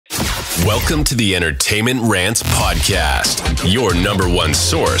Welcome to the Entertainment Rant Podcast, your number one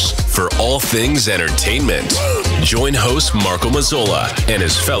source for all things entertainment. Join host Marco Mazzola and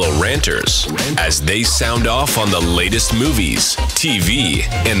his fellow ranters as they sound off on the latest movies, TV,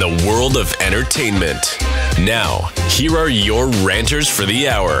 and the world of entertainment. Now, here are your ranters for the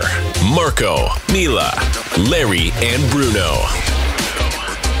hour, Marco, Mila, Larry, and Bruno.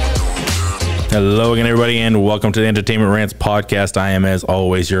 Hello again, everybody, and welcome to the Entertainment Rants Podcast. I am, as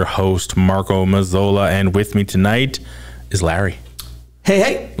always, your host, Marco Mazzola, and with me tonight is Larry.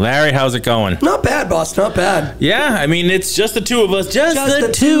 Hey. Larry, how's it going? Not bad, boss, not bad. Yeah, I mean, it's just the two of us. Just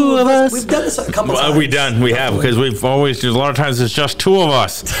the two of us. We've done this a couple times. We have, because there's a lot of times it's just two of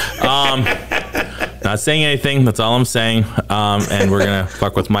us. Not saying anything, that's all I'm saying. And we're going to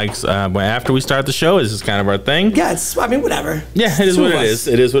fuck with mics after we start the show. This is kind of our thing. Yeah, whatever. Yeah, it is what it is.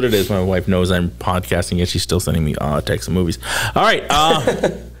 It is what it is. My wife knows I'm podcasting, and she's still sending me texts and movies. All right.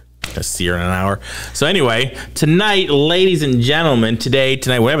 I'll see her in an hour. So anyway, tonight, ladies and gentlemen,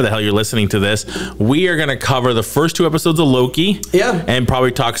 tonight, whatever the hell you're listening to this, we are going to cover the first two episodes of Loki. Yeah. And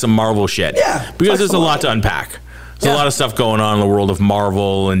probably talk some Marvel shit. Yeah. Because there's a lot to unpack. There's a lot of stuff going on in the world of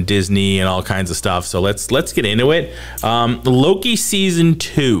Marvel and Disney and all kinds of stuff. So let's get into it. Loki season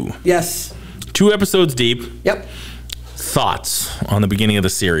 2. Yes. 2 episodes deep. Yep. Thoughts on the beginning of the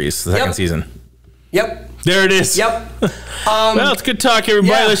series, the second season. Yep. There it is. Yep. Well, it's good talk, everybody.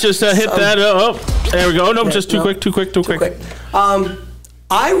 Yeah. Let's just hit that. Oh, there we go. Nope, just too quick.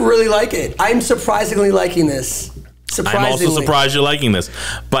 I really like it. I'm surprisingly liking this. I'm also surprised you're liking this,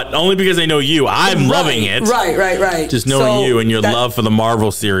 but only because I know you. I'm loving it. Right. Just knowing you and your love for the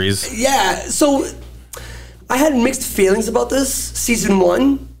Marvel series. Yeah. So I had mixed feelings about this season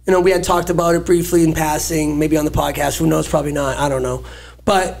 1. You know, we had talked about it briefly in passing, maybe on the podcast. Who knows? Probably not. I don't know.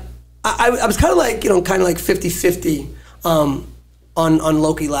 But I was kind of like 50-50 on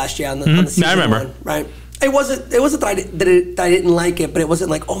Loki last year on the season I remember. 1, right? It wasn't that I didn't like it, but it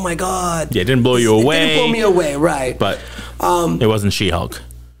wasn't like, oh my god. Yeah, it didn't blow you away. It didn't blow me away, right? But it wasn't She-Hulk.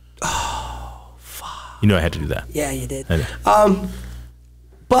 Oh, fuck. You know I had to do that. Yeah, you did. I did.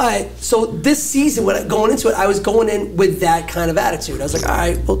 But so this season, going into it, I was going in with that kind of attitude. I was like, all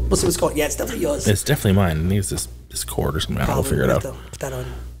right, we'll see what's going on. Yeah, it's definitely yours. It's definitely mine. It needs this cord or something. I'll figure it out. Put that on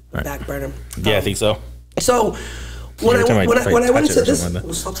back burner. Yeah, I think so. So when I went into this,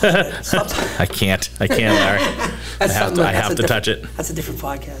 stop touching it. Stop touching it. I can't, Larry. I have to touch it. That's a different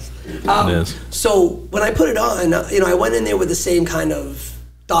podcast. It is. So when I put it on, I went in there with the same kind of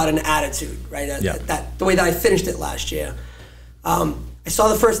thought and attitude, right? The way that I finished it last year. I saw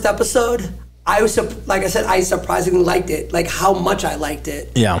the first episode. I surprisingly liked it. Like how much I liked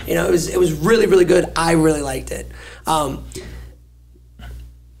it. Yeah. It was really, really good. I really liked it.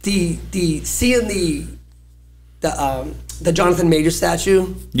 Seeing the Jonathan Major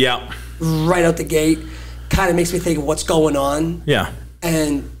statue. Yeah. Right out the gate, kind of makes me think of what's going on. Yeah.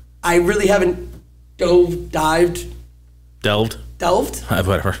 And I really haven't delved.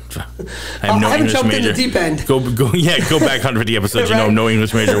 Whatever. I have no haven't English jumped major. in the deep end. Go back 150 episodes. Right? No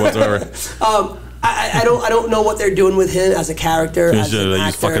English major whatsoever. I don't know what they're doing with him as a character. As an actor.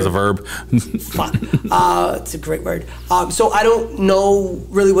 Use fuck as a verb. Fuck. It's a great word. So I don't know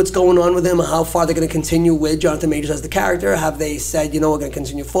really what's going on with him, or how far they're going to continue with Jonathan Majors as the character. Have they said, we're going to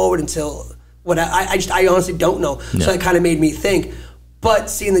continue forward until what? I honestly don't know. Yeah. So it kind of made me think. But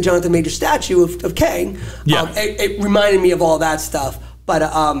seeing the Jonathan Major statue of Kang, it reminded me of all that stuff. But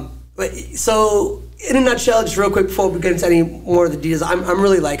so in a nutshell, just real quick before we get into any more of the details, I'm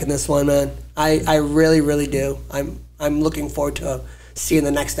really liking this one, man. I really, really do. I'm looking forward to seeing the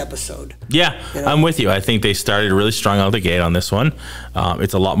next episode. Yeah, I'm with you. I think they started really strong out of the gate on this one.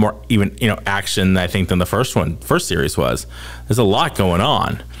 It's a lot more even, action, I think, than the first series was. There's a lot going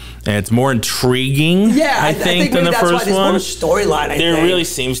on. And it's more intriguing, I think than the first one. Storyline. There really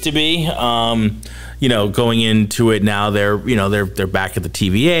seems to be. Going into it now, they're back at the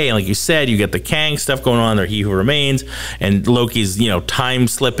TVA, and like you said, you get the Kang stuff going on. They're He Who Remains, and Loki's time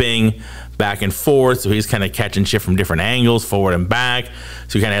slipping back and forth, so he's kind of catching shit from different angles, forward and back.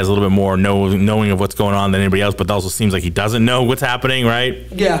 So he kind of has a little bit more knowing of what's going on than anybody else, but also seems like he doesn't know what's happening, right?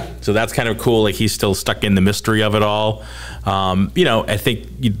 Yeah. So that's kind of cool. Like he's still stuck in the mystery of it all. I think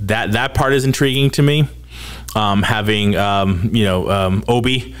that part is intriguing to me. Having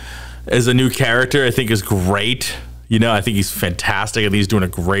Obi as a new character, I think is great. I think he's fantastic. I think he's doing a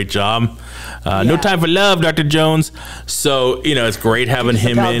great job. No time for love, Dr. Jones. So, it's great having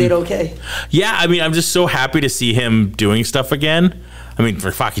him in. Did okay. Yeah, I mean, I'm just so happy to see him doing stuff again. I mean,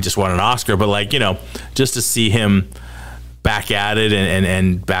 he just won an Oscar, but just to see him back at it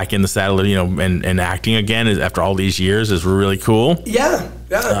and back in the saddle, and acting again after all these years is really cool. Yeah.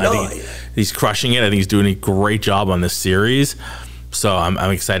 He's crushing it. I think he's doing a great job on this series. So I'm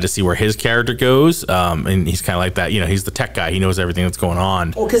excited to see where his character goes. And he's kind of like that. He's the tech guy. He knows everything that's going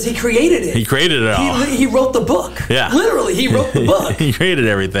on. Well, because he created it. He created it all. He wrote the book. Yeah. Literally, he wrote the book. He created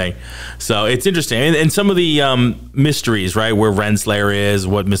everything. So it's interesting. And some of the mysteries, right, where Renslayer is,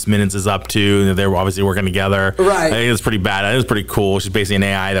 what Miss Minutes is up to. They're obviously working together. Right. I think it's pretty bad. I think it's pretty cool. She's basically an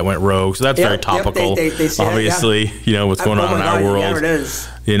AI that went rogue. So that's very topical. They say obviously, what's going on in our world. Yeah, it is.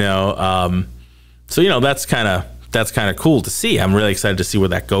 So, that's kind of cool to see. I'm really excited to see where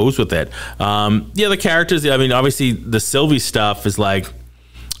that goes with it. The characters, obviously the Sylvie stuff is like,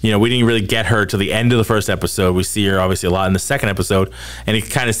 we didn't really get her to the end of the first episode. We see her obviously a lot in the second episode, and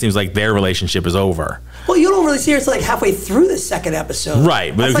it kind of seems like their relationship is over. Well, you don't really see her until like halfway through the second episode.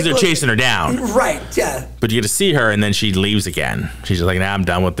 Right, but because they're chasing her down. Right, yeah. But you get to see her, and then she leaves again. She's just like, nah, I'm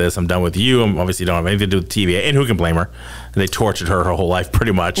done with this. I'm done with you. I'm obviously don't have anything to do with TVA, and who can blame her? And they tortured her whole life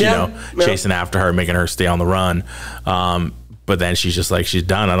pretty much, chasing after her, making her stay on the run. But then she's just like, she's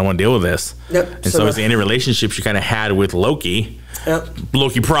done. I don't want to deal with this. Yep. And so obviously any relationship she kind of had with Loki, yep.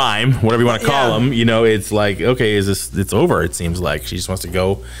 Loki Prime, whatever you want to call him, it's like, okay, it's over, it seems like. She just wants to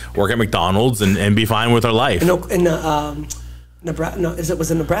go work at McDonald's and be fine with her life. Nebraska? No,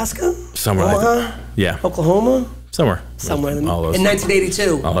 was it Nebraska? Somewhere like that. Yeah. Oklahoma? Somewhere in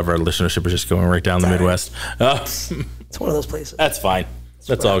 1982. All of our listenership is just going right down the Midwest. It's one of those places. That's fine.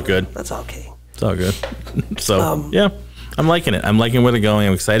 That's all good. That's okay. It's all good. So, I'm liking it. I'm liking where they're going.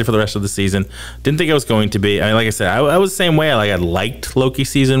 I'm excited for the rest of the season. Didn't think I was going to be. Like I said, I was the same way. I liked Loki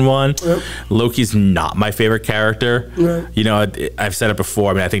season 1. Yep. Loki's not my favorite character. Yep. I've said it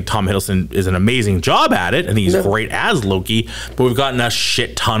before. I think Tom Hiddleston is an amazing job at it. I think he's great as Loki. But we've gotten a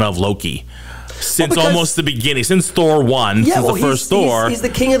shit ton of Loki since almost the beginning. Since Thor 1, since the first Thor. He's the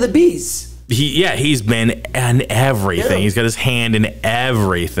king of the bees. He's been in everything. Yeah. He's got his hand in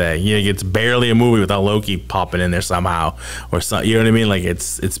everything. It's barely a movie without Loki popping in there somehow, or something. You know what I mean? Like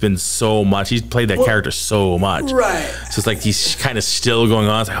it's been so much. He's played that character so much. Right. So it's like he's kind of still going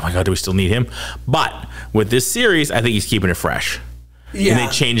on. It's like, oh my god, do we still need him? But with this series, I think he's keeping it fresh. Yeah. And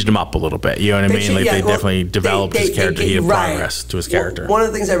they changed him up a little bit. You know what I mean? They definitely developed his character. He had progress to his character. One of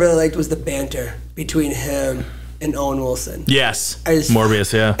the things I really liked was the banter between him and Owen Wilson. Yes.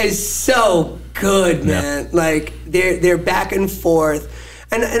 Morbius, yeah. It's so good, man. Yeah. Like they're back and forth.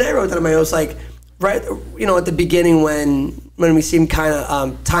 And I wrote that in my notes, like, right, at the beginning when we see him kind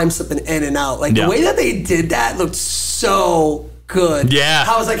of time slipping in and out. Like the way that they did that looked so good. Yeah.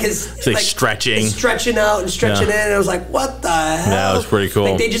 How it was like stretching. Stretching out and stretching in. And I was like, what the hell? Yeah, it was pretty cool.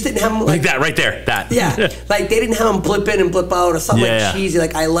 Like they just didn't have him like that right there. That. Yeah. Like they didn't have him blip in and blip out or something cheesy.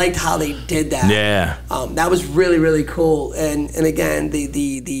 Like I liked how they did that. Yeah. That was really, really cool. And again,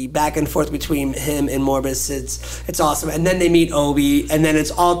 the back and forth between him and Morbius, it's awesome. And then they meet Obi, and then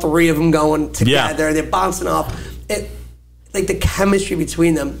it's all three of them going together and they're bouncing off. Like the chemistry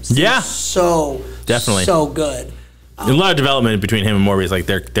between them. So definitely so good. A lot of development between him and from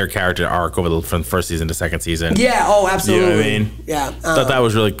their character arc from the first season to second season. Yeah, absolutely. You know what I mean? Yeah. I thought that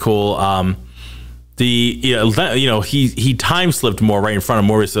was really cool. He time slipped more right in front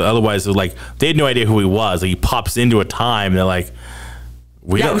of Morbius, so otherwise like they had no idea who he was. Like he pops into a time and they're like,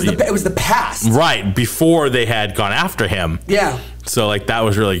 it was the past. Right, before they had gone after him. Yeah. So like that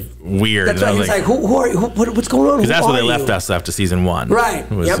was really weird. That's right. He's like, who are you? What's going on? Because that's where they left us after season 1. Right.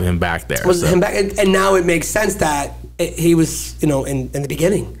 Was him back there. Him back, and now it makes sense that he was, in the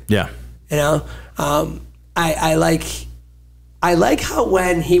beginning. Yeah. I like how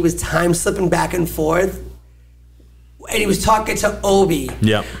when he was time slipping back and forth, and he was talking to Obi.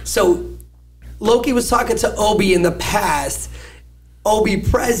 Yeah. So Loki was talking to Obi in the past. Obi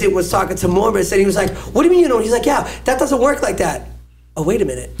present was talking to Morbius, and he was like, what do you mean, He's like, yeah, that doesn't work like that. Oh, wait a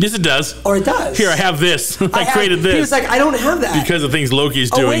minute. Yes, it does. Or it does. Here, I have this. I created this. He was like, I don't have that. Because of things Loki's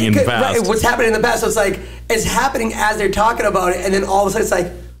doing in the past. Right, what's happening in the past. So it's like, it's happening as they're talking about it, and then all of a sudden it's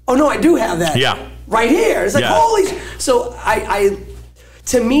like, oh, no, I do have that. Yeah. Right here. It's like, holy... So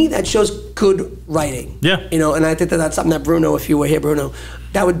to me, that shows good writing. Yeah. And I think that's something that Bruno, if you were here, Bruno,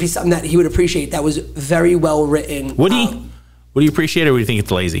 that would be something that he would appreciate. That was very well written. What do you appreciate, or do you think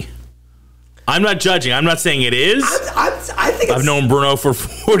it's lazy? I'm not judging. I'm not saying it is. I think I've known Bruno for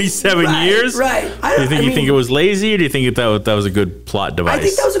 47 years. Right. Do you think it was lazy, or do you think that was a good plot device? I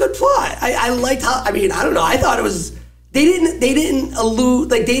think that was a good plot. I liked how. I don't know. I thought it was. They didn't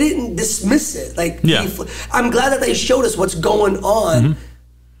allude. Like they didn't dismiss it. Like I'm glad that they showed us what's going on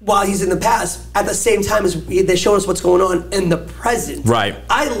while he's in the past. At the same time as they showed us what's going on in the present. Right.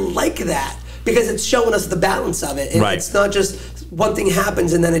 I like that. Because it's showing us the balance of it. It's not just one thing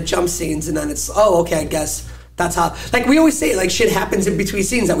happens and then it jump scenes and then it's, I guess That's how, like we always say, like shit happens in between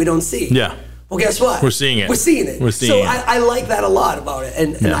scenes that we don't see. Yeah. Well, guess what? We're seeing it. We're seeing it. We're seeing so it. I like that a lot about it,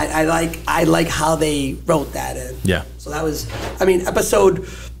 and I like how they wrote that in. Yeah. So that was, I mean, episode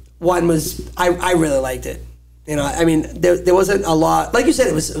 1 was I really liked it. You know, I mean, there wasn't a lot, like you said,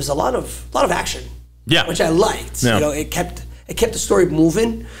 it was a lot of action. Yeah. Which I liked. Yeah. You know, it kept the story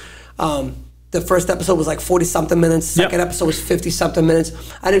moving. The first episode was like 40-something minutes. Second episode was 50-something minutes.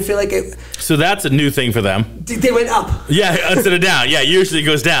 I didn't feel like it. So that's a new thing for them. They went up. Yeah, instead of down. Yeah, usually it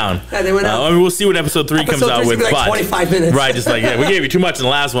goes down. Yeah, they went up. I mean, we'll see what episode 3 comes out with. Like 25 minutes. Right, just like, we gave you too much in the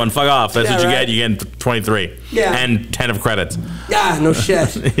last one. Fuck off. That's what you get. You get 23. Yeah. And 10 of credits. Yeah, no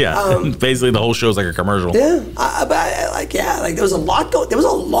shit. Yeah. Basically, the whole show's like a commercial. Yeah. Like there was a lot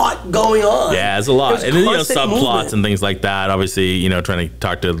going on. Yeah, there's a lot. And then, subplots movement. and things like that. Obviously, trying to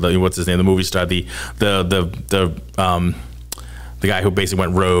talk to, what's his name, the movie star, the guy who basically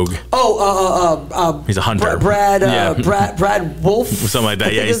went rogue. He's a hunter. Brad Wolf. Something like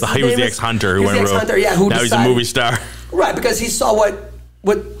that. Yeah, he was the ex-hunter who went rogue. Ex-hunter, yeah, who now decided, he's a movie star. Right, because he saw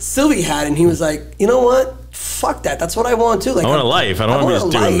what Sylvie had, and he was like, you know what? Fuck that. That's what I want too. Like, I want a life. I don't want to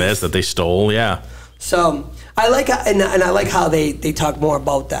be just doing this that they stole. Yeah. So I like and I like how they talk more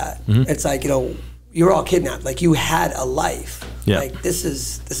about that. Mm-hmm. It's like, you're all kidnapped. Like you had a life. Yeah. Like this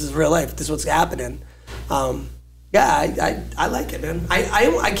is real life. This is what's happening. I like it, man.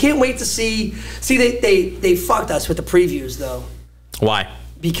 I can't wait to see. They fucked us with the previews though. Why?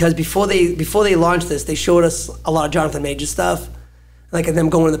 Because before they launched this, they showed us a lot of Jonathan Majors stuff, like them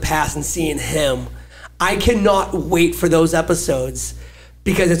going in the past and seeing him. I cannot wait for those episodes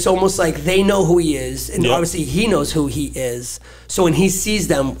because it's almost like they know who he is, and obviously he knows who he is. So when he sees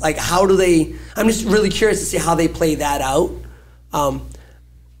them, like how do they? I'm just really curious to see how they play that out,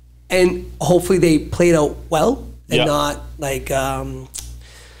 and hopefully they play it out well and not like I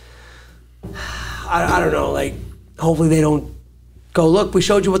don't know, like hopefully they don't go, look, we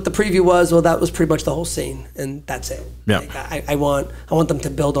showed you what the preview was. Well, that was pretty much the whole scene, and that's it. Yeah. Like, I want them to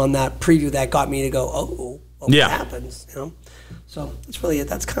build on that preview that got me to go, what happens, So that's really it.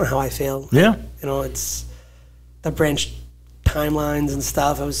 That's kind of how I feel. Yeah. It's the branch timelines and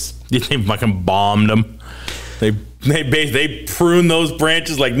stuff. They fucking bombed them. They prune those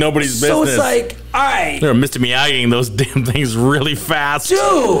branches like nobody's business. So it's like, all right. They're Mr. Miyagiing those damn things really fast.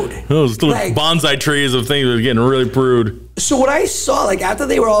 Dude. Those little bonsai trees of things are getting really pruned. So what I saw, like after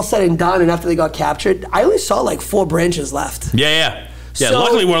they were all said and done and after they got captured, I only saw like 4 branches left. Yeah. So,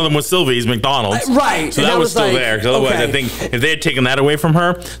 luckily one of them was Sylvie's McDonald's. Right. So that was still there. Because otherwise I think if they had taken that away from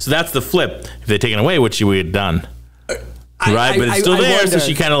her, so that's the flip. If they'd taken away what she would have done. Right, but it's still there, so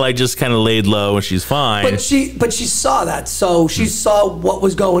she kind of laid low and she's fine. But she saw that, so she saw what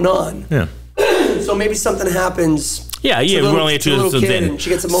was going on. Yeah. So maybe something happens. Yeah, we're only two episodes in. She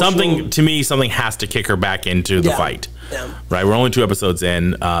gets emotional. Something has to kick her back into the fight. Yeah. Right, we're only 2 episodes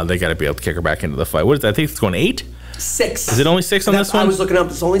in. They got to be able to kick her back into the fight. What is that? I think it's going 8. 6. Is it only 6 on this one? I was looking up.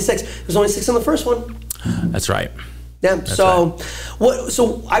 It's only 6. It was only 6 on the first one. That's right. Yeah. So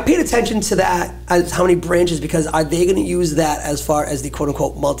I paid attention to that as how many branches, because are they going to use that as far as the quote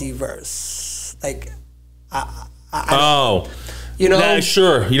unquote multiverse? Like,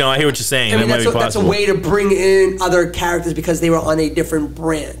 sure. I hear what you're saying. I mean, that's a way to bring in other characters because they were on a different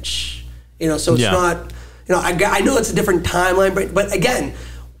branch. So it's not. I know it's a different timeline, but again.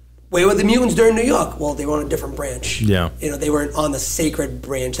 Where were the mutants during New York? Well, they were on a different branch. Yeah. They weren't on the sacred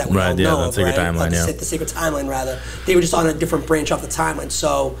branch that we all know of, sacred timeline, the sacred timeline, rather. They were just on a different branch off the timeline.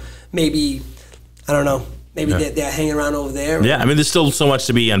 So maybe, I don't know, maybe they're hanging around over there. Yeah, I mean, there's still so much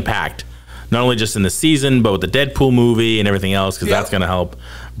to be unpacked. Not only just in the season, but with the Deadpool movie and everything else, because that's going to help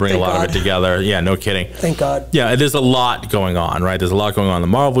bring a lot of it together. Yeah, no kidding. Thank God. Yeah, there's a lot going on, right? There's a lot going on in the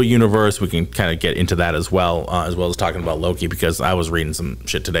Marvel universe. We can kind of get into that as well as talking about Loki, because I was reading some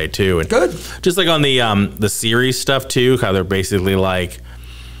shit today too. And good. Just like on the series stuff too, how they're basically like,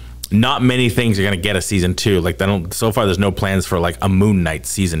 not many things are going to get a season 2. Like so far there's no plans for like a Moon Knight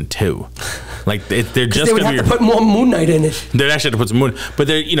season 2. Like they're just they would have to put more Moon Knight in it. They'd actually have to put some Moon, but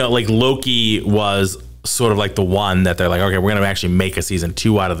they're like Loki was sort of like the one that they're like, okay, we're going to actually make a season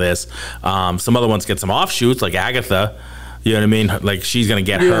 2 out of this. Some other ones get some offshoots, like Agatha. You know what I mean? Like she's gonna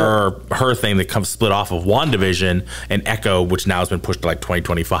get her thing that comes split off of WandaVision, and Echo, which now has been pushed to like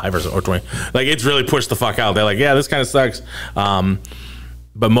 2025 or 20. Like it's really pushed the fuck out. They're like, yeah, this kind of sucks.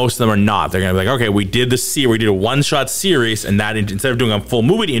 But most of them are not. They're going to be like, okay, we did a one-shot series, and that instead of doing a full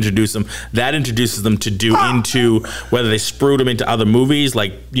movie to introduce them, that introduces them to do into, whether they sprued them into other movies,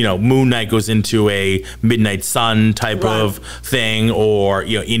 like, Moon Knight goes into a Midnight Sun type of thing, or,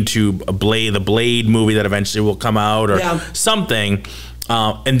 into the Blade movie that eventually will come out, or something.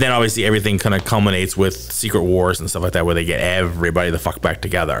 And then obviously everything kind of culminates with Secret Wars and stuff like that, where they get everybody the fuck back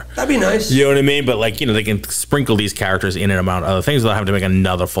together. That'd be nice. You know what I mean? But like, you know, they can sprinkle these characters in and among other things without having to make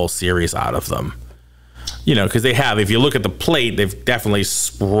another full series out of them. You know, because they have, if you look at the plate, they've definitely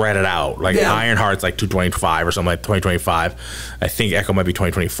spread it out. Like Ironheart's like 225 or something, like 2025. I think Echo might be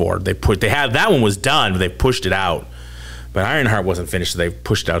 2024. They had that one was done, but they pushed it out. But Ironheart wasn't finished, so they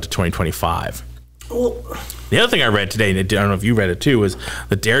pushed it out to 2025. Well, the other thing I read today, and I don't know if you read it too, was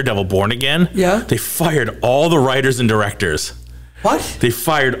the Daredevil Born Again. Yeah. They fired all the writers and directors. What? They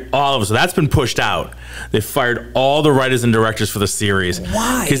fired all of them. So that's been pushed out. They fired all the writers and directors for the series.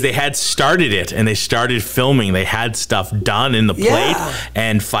 Why? Because they had started it and they started filming. They had stuff done in the plate,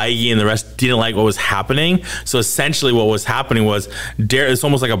 and Feige and the rest didn't like what was happening. So essentially what was happening was it's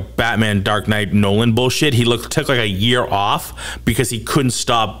almost like a Batman Dark Knight Nolan bullshit. He took like a year off because he couldn't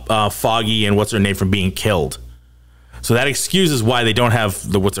stop Foggy and what's her name from being killed. So that excuses why they don't have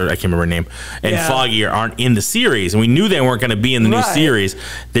I can't remember her name, and Foggy aren't in the series. And we knew they weren't going to be in the new series.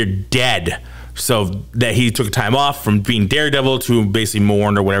 They're dead. So that he took time off from being Daredevil to basically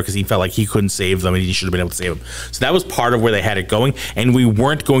mourn or whatever, because he felt like he couldn't save them and he should have been able to save them. So that was part of where they had it going. And we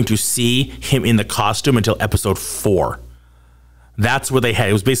weren't going to see him in the costume until episode 4. That's what they had.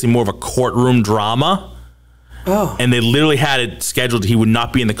 It was basically more of a courtroom drama. Oh. And they literally had it scheduled. He would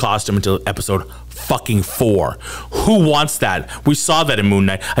not be in the costume until episode fucking 4. Who wants that? We saw that in Moon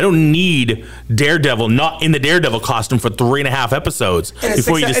Knight. I don't need Daredevil not in the Daredevil costume for 3.5 episodes. In a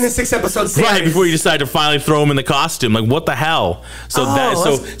 6-episode series. Right, before you decide to finally throw him in the costume. Like, what the hell? So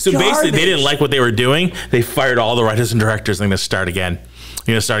so basically, they didn't like what they were doing. They fired all the writers and directors and they're going to start again. You're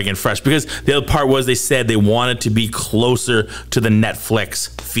going to start again fresh. Because the other part was they said they wanted to be closer to the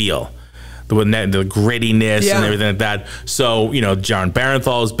Netflix feel. The grittiness and everything like that. So, you know, John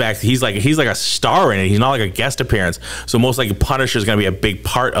Barenthal is back. He's like a star in it. He's not like a guest appearance. So most likely Punisher is going to be a big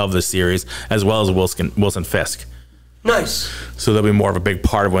part of the series, as well as Wilson Fisk. Nice. So they'll be more of a big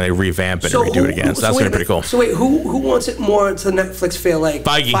part of when they revamp it and redo it again. So that's going to be pretty cool. So wait, who wants it more to Netflix feel like?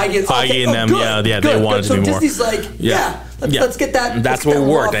 Feige and them, they want it to be more. So Disney's like, let's get that. That's what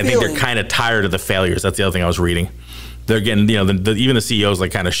worked. I think they're kind of tired of the failures. That's the other thing I was reading. They're getting, you know, even the CEO's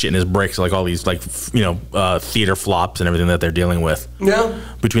like kind of shitting his bricks, like all these, like, you know, theater flops and everything that they're dealing with. Yeah.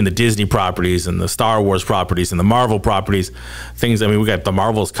 Between the Disney properties and the Star Wars properties and the Marvel properties, things. I mean, we got the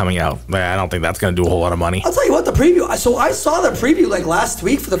Marvels coming out. I don't think that's going to do a whole lot of money. I'll tell you what, the preview. So I saw the preview like last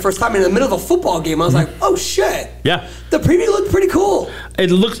week for the first time in the middle of a football game. I was like, oh shit. Yeah. The preview looked pretty cool. It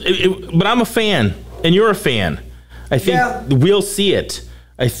looks, but I'm a fan, and you're a fan. I think we'll see it.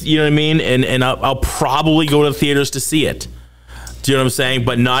 You know what I mean? And I'll probably go to the theaters to see it. Do you know what I'm saying?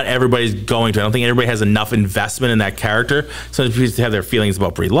 But not everybody's going to. I don't think everybody has enough investment in that character. So people have their feelings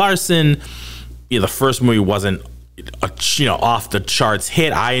about Brie Larson. You know, the first movie wasn't off the charts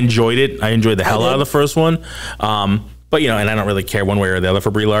hit. I enjoyed it. I enjoyed the hell out of the first one. But, you know, and I don't really care one way or the other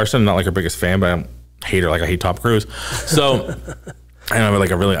for Brie Larson. I'm not like her biggest fan, but I don't hate her like I hate Tom Cruise. So I don't have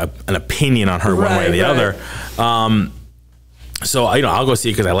like an opinion on her one way or the other. So, you know, I'll go see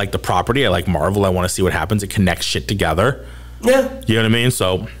it because I like the property. I like Marvel. I want to see what happens. It connects shit together. Yeah. You know what I mean?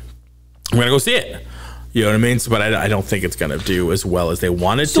 So I'm going to go see it. You know what I mean? So, but I don't think it's going to do as well as they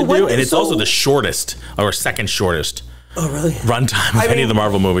wanted to do. And it's also the shortest or second shortest runtime of any of the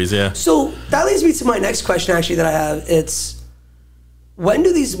Marvel movies. Yeah. So that leads me to my next question, actually, that I have. It's, when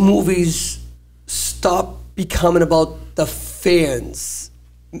do these movies stop becoming about the fans?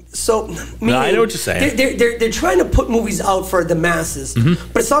 So, no, I know what you're saying. They're trying to put movies out for the masses,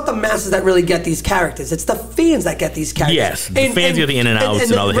 but it's not the masses that really get these characters. It's the fans that get these characters. Yes, the fans get the in and outs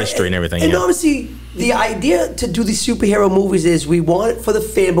and all the history and everything. And obviously, the idea to do these superhero movies is we want it for the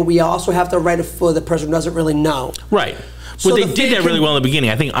fan, but we also have to write it for the person who doesn't really know. Right. But they did that really well in the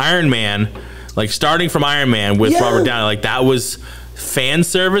beginning. I think Iron Man, like starting from Iron Man with Robert Downey, like that was fan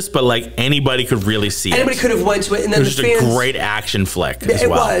service, but like anybody could really see anybody could have went to it, and then it was just a great action flick as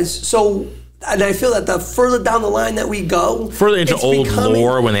well. It was. So, and I feel that the further down the line that we go, further into old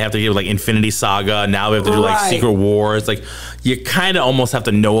lore, when they have to give like Infinity Saga, now we have to do like Secret Wars, like you kind of almost have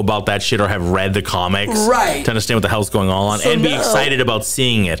to know about that shit or have read the comics to understand what the hell's going on and be excited about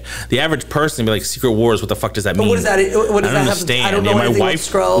seeing it. The average person be like, Secret Wars, what the fuck does that mean? What does that? What does I don't understand. I don't know. My wife,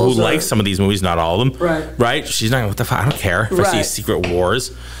 who likes some of these movies, not all of them, right? She's not. What the fuck? I don't care if I see Secret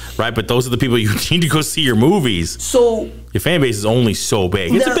Wars. Right, but those are the people you need to go see your movies. So your fan base is only so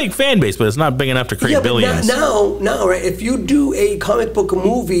big. It's a big fan base, but it's not big enough to create billions. Now, right? If you do a comic book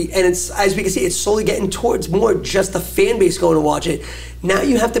movie, and it's, as we can see, it's slowly getting towards more just the fan base going to watch it. Now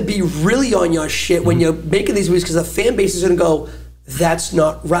you have to be really on your shit when you're making these movies, because the fan base is going to go, "That's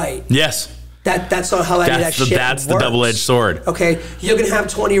not right." Yes. That's not how any of that shit That's works. the double-edged sword. Okay, you're gonna have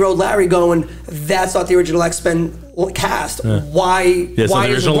 20-year-old Larry going, "That's not the original X-Men cast." Why? Yeah, why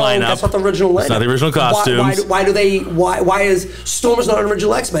is it wrong? That's not the original lineup. It's not the original costumes. Why is Stormer's not an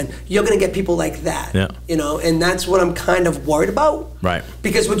original X-Men? You're gonna get people like that. Yeah. You know, and that's what I'm kind of worried about. Right.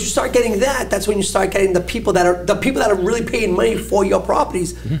 Because when you start getting that, that's when you start getting the people that are really paying money for your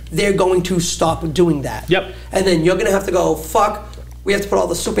properties. They're going to stop doing that. Yep. And then you're gonna have to go, fuck. We have to put all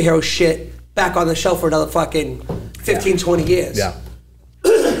the superhero shit back on the shelf for another fucking 15, 20 years. Yeah.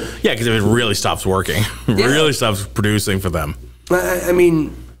 Yeah, because if it really stops working, really stops producing for them. I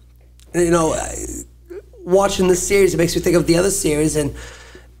mean, you know, watching this series, it makes me think of the other series, and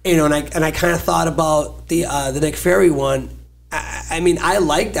you know, and I kind of thought about the Nick Fury one. I mean, I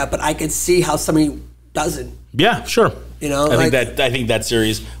like that, but I could see how somebody doesn't. Yeah, sure. You know, I think that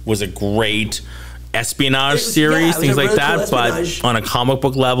series was a great espionage series, things like really that. Cool but on a comic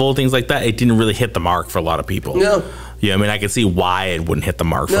book level, things like that, it didn't really hit the mark for a lot of people. No. Yeah, I mean, I could see why it wouldn't hit the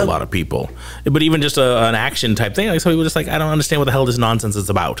mark for a lot of people. But even just an action type thing, like some people just like, I don't understand what the hell this nonsense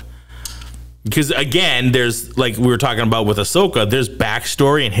is about. Because again, there's, like we were talking about with Ahsoka, there's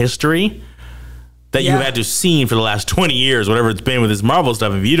backstory and history that you had to have seen for the last 20 years, whatever it's been with this Marvel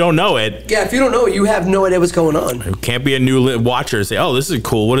stuff. If you don't know it... Yeah, if you don't know it, you have no idea what's going on. You can't be a new watcher and say, oh, this is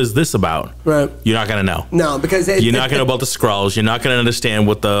cool. What is this about? Right. You're not going to know. No, because... You're not going to know about the Skrulls. You're not going to understand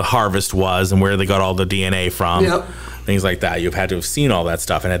what the harvest was and where they got all the DNA from. Yep. Things like that. You've had to have seen all that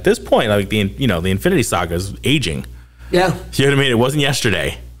stuff. And at this point, like the Infinity Saga is aging. Yeah. You know what I mean? It wasn't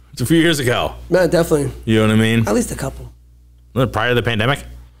yesterday. It's a few years ago. No, definitely. You know what I mean? At least a couple. Prior to the pandemic?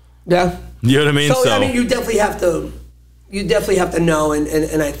 Yeah. You know what I mean? So I mean, you definitely have to know,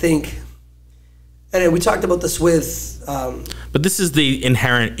 and I think, and we talked about this with. But this is the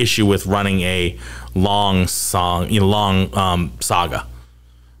inherent issue with running a long saga.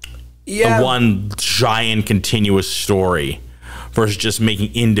 Yeah. One giant continuous story versus just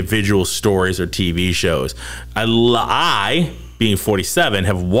making individual stories or TV shows. I being 47,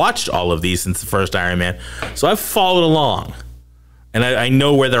 have watched all of these since the first Iron Man, so I've followed along. And I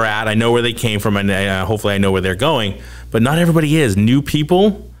know where they're at. I know where they came from, and hopefully I know where they're going. But not everybody is. New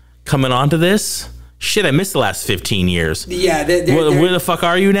people coming onto this. Shit, I missed the last 15 years. Yeah. Where the fuck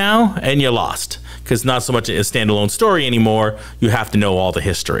are you now? And you're lost. Because not so much a standalone story anymore. You have to know all the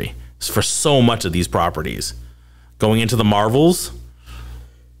history for so much of these properties. Going into the Marvels.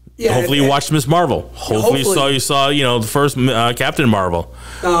 Yeah, hopefully you watched Miss Marvel. Hopefully you saw the first Captain Marvel.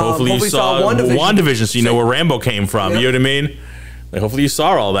 Hopefully you saw WandaVision, so you know where Rambo came from. Yep. You know what I mean? Like, hopefully you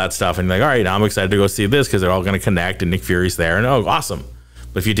saw all that stuff and like, all right, now I'm excited to go see this because they're all going to connect and Nick Fury's there and awesome.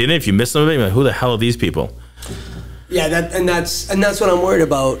 But if you didn't, if you missed some of it, you're like, who the hell are these people? Yeah, that's what I'm worried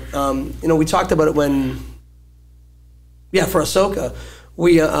about. We talked about it when, for Ahsoka,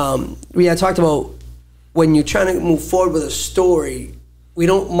 we had talked about when you're trying to move forward with a story. We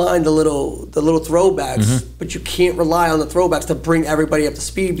don't mind the little throwbacks, but you can't rely on the throwbacks to bring everybody up to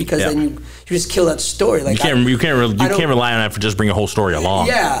speed because then you just kill that story. Like you can't rely on that for just bring a whole story along.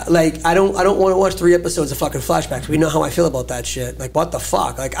 Yeah, like I don't want to watch 3 episodes of fucking flashbacks. We know how I feel about that shit. Like what the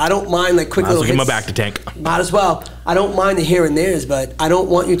fuck? Like I don't mind like quick little hits. Give him a back to tank. Might as well. I don't mind the here and there's, but I don't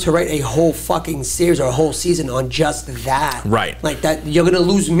want you to write a whole fucking series or a whole season on just that. Right. Like that, you're gonna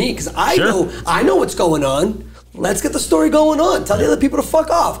lose me because I know what's going on. Let's get the story going on. Tell the other people to fuck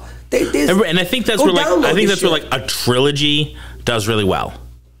off. And I think that's where a trilogy does really well.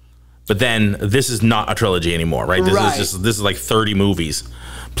 But then this is not a trilogy anymore, right? This is like 30 movies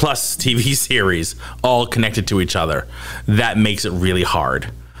plus TV series all connected to each other. That makes it really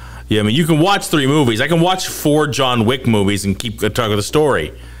hard. Yeah, I mean, you can watch 3 movies. I can watch 4 John Wick movies and keep talking the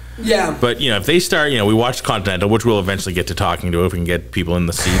story. Yeah. But, if they start, we watched Continental, which we'll eventually get to talking to if we can get people in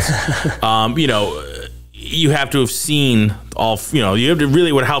the seats. You have to have seen all,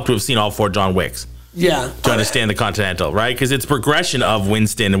 really would help to have seen all 4 John Wicks. Yeah. To understand the Continental, right? Because it's progression of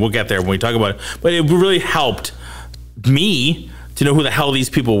Winston, and we'll get there when we talk about it. But it really helped me to know who the hell these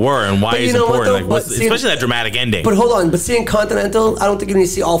people were and why it's important. Especially that dramatic ending. But hold on, but seeing Continental, I don't think you need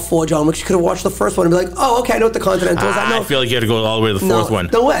to see all 4 John Wicks. You could have watched the first one and be like, oh, okay, I know what the Continental is. I feel like you have to go all the way to the 4th one.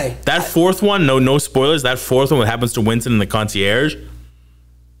 No way. That 4th one, no spoilers, that 4th one, what happens to Winston and the concierge,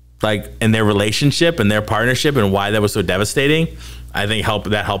 like, and their relationship and their partnership and why that was so devastating, I think helped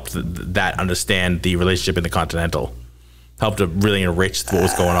that understand the relationship in the Continental. Helped to really enrich what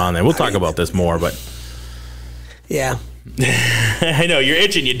was going on there. We'll talk about this more, but... Yeah. I know, you're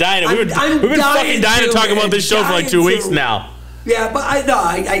itching, you're dying. We've been fucking dying to talk about this show for like 2 weeks now. Yeah, but I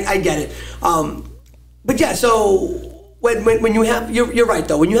get it. But yeah, so when you have, you're right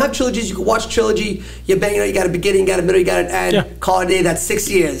though. When you have trilogies, you can watch a trilogy. You bang it out. You got a beginning, you got a middle, you got an end. Yeah. Call it a day. That's 6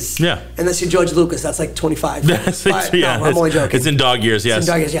 years. Yeah. Unless you're George Lucas, that's like 25. Yeah, no, I'm only joking. It's in dog years. Yes. It's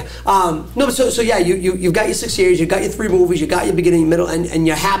in dog years. Yeah. No, but so yeah, you've got your 6 years. You got your 3 movies. You got your beginning, middle, and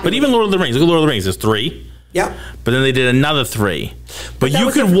you're happy. But even Lord of the Rings. Look at Lord of the Rings. There's 3. Yeah. But then they did another 3. But you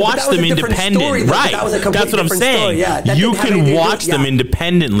could watch them independent. Right. That's what I'm saying. Yeah, you can watch them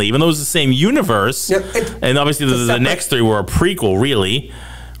independently, even though it's the same universe. Yep. And obviously the next 3 were a prequel, really,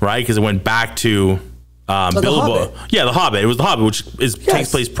 right? Because it went back to Bilbo. Yeah, The Hobbit. It was The Hobbit, which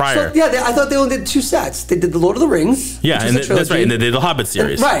takes place prior. So, yeah, I thought they only did 2 sets. They did The Lord of the Rings. Yeah, and that's right. And they did The Hobbit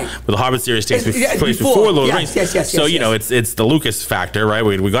series. Right. But The Hobbit series takes place before Lord of the Rings. Yes. So, it's the Lucas factor, right?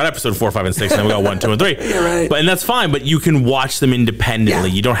 We got episode 4, 5, and 6, and then we got 1, 2, and 3. Yeah, right. And that's fine, but you can watch them independently.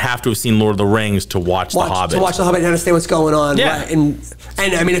 Yeah. You don't have to have seen Lord of the Rings to watch The Hobbit. To watch The Hobbit and understand what's going on. Yeah. Right?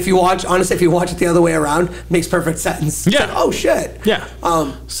 And I mean, if you watch it the other way around, it makes perfect sense. It's Yeah. like, oh, shit. Yeah.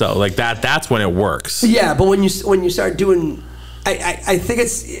 So, like, that's when it works. Yeah, but when you start doing, I think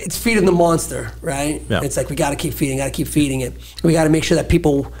it's feeding the monster, right? Yeah. It's like we got to keep feeding it. We got to make sure that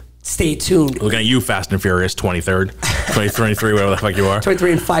people stay tuned. Looking at you, Fast and Furious, 23rd, 2023, whatever the fuck you are.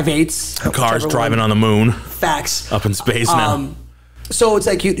 23 and 5/8. Cars driving on the moon. Facts. Up in space now. So it's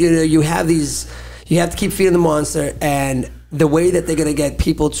like you have these, you have to keep feeding the monster, and the way that they're going to get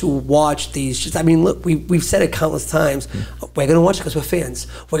people to watch these, I mean, look, we've said it countless times. We're going to watch it because we're fans.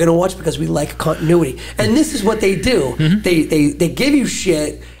 We're going to watch it because we like continuity. And this is what they do. They give you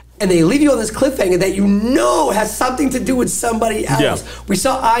shit, and they leave you on this cliffhanger that you know has something to do with somebody else. Yeah. We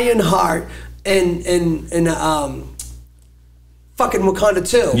saw Ironheart in fucking Wakanda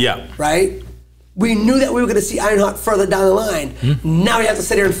 2. Yeah. Right? We knew that we were going to see Ironheart further down the line. Now we have to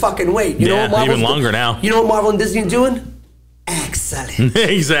sit here and fucking wait. You know what Marvel's even longer now. You know what Marvel and Disney are doing? Excellent.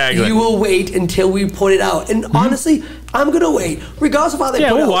 Exactly. You will wait until we put it out. And honestly, I'm going to wait. Regardless of how they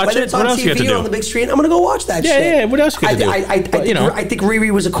put it out. Watch Whether it. it's on TV or on the big screen, I'm going to go watch that shit. Yeah, what else could you do? I think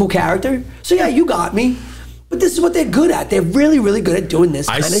Riri was a cool character. So yeah, you got me. But this is what they're good at. They're really, really good at doing this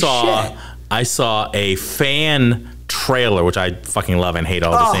kind of shit. I saw a fan trailer, which I fucking love and hate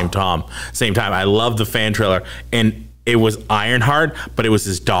all at the same time. I love the fan trailer, and it was Ironheart, but it was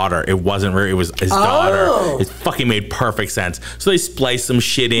his daughter. It wasn't Riri, it was his daughter. It fucking made perfect sense. So they spliced some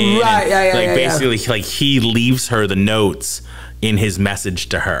shit in. Right, basically, like, he leaves her the notes in his message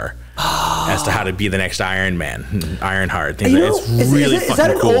to her. As to how to be the next Iron Man, Ironheart. It's really fucking cool. Is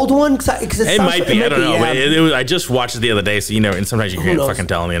that an old one? It might be. I don't know. But I just watched it the other day, so and sometimes you can't fucking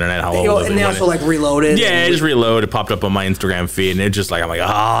tell on the internet how old it is. And they also like reloaded. Yeah, it just reloaded. It popped up on my Instagram feed, and it just like, I'm like,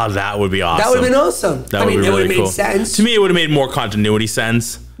 that would be awesome. That would have been awesome. That would have made sense. To me, it would have made more continuity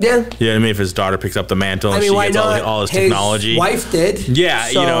sense. Yeah. You know what I mean? If his daughter picks up the mantle and she gets all his technology. His wife did. Yeah,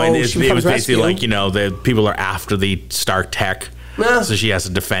 and it was basically like, rescue. the people are after the Stark tech. Yeah. So she has to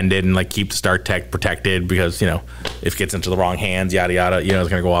defend it and like keep the Stark tech protected because if it gets into the wrong hands, yada yada, it's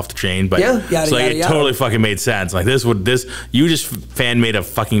gonna go off the chain. But it totally fucking made sense. Like you just fan made a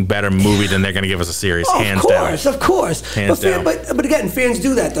fucking better movie than they're gonna give us a series, hands down. Of course. But again, fans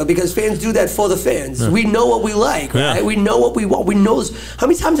do that though because fans do that for the fans. Yeah. We know what we like, right? Yeah. We know what we want. We know how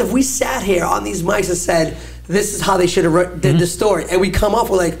many times have we sat here on these mics and said this is how they should have did the story, and we come up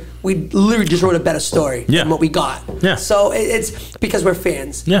with like. We literally just wrote a better story than what we got. Yeah. So it's because we're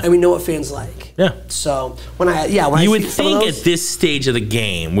fans. Yeah. And we know what fans like. Yeah. So when I would think at this stage of the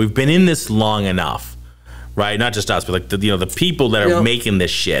game, we've been in this long enough, right? Not just us, but like the people that are making this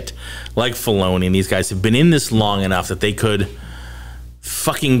shit, like Filoni and these guys have been in this long enough that they could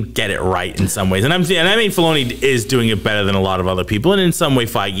fucking get it right in some ways. And I mean Filoni is doing it better than a lot of other people, and in some way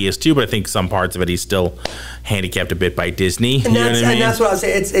Feige is too, but I think some parts of it he's still handicapped a bit by Disney. And that's what I was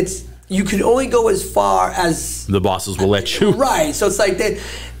saying. It's you can only go as far as the bosses will let you. Right. So it's like they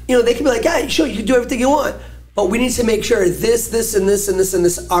can be like, yeah, sure, you can do everything you want. But we need to make sure this, and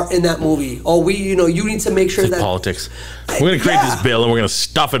this are in that movie. Or you need to make sure that politics. We're going to create this bill and we're going to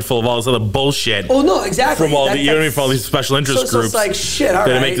stuff it full of all this other bullshit. Oh no, exactly. From all these special interest groups. It's like shit. All right.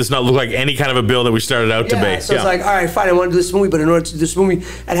 That make this not look like any kind of a bill that we started out to be. So it's like, all right, fine. I want to do this movie, but in order to do this movie,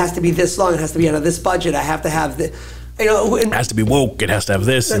 it has to be this long. It has to be under this budget. I have to have the. It has to be woke. It has to have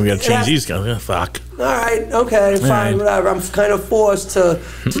this, and we got to change these guys. Fuck. All right, okay, fine, whatever. I'm kind of forced to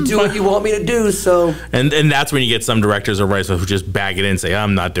do what you want me to do. So. And that's when you get some directors or writers who just bag it in and say,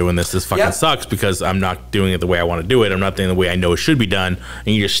 I'm not doing this. This fucking sucks because I'm not doing it the way I want to do it. I'm not doing it the way I know it should be done,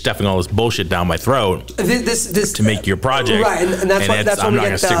 and you're just stuffing all this bullshit down my throat to make your project. Right, and that's I'm not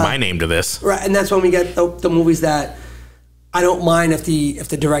going to stick my name to this. Right, and that's when we get the movies that I don't mind if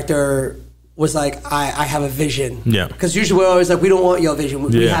the director was like, I have a vision. Yeah. Because usually we're always like, we don't want your vision.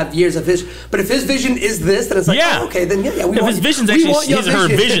 We have years of vision. But if his vision is this, then it's like, oh, okay, then yeah, we if want his vision's actually his or her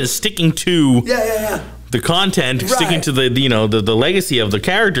vision is sticking to the content, sticking to the the legacy of the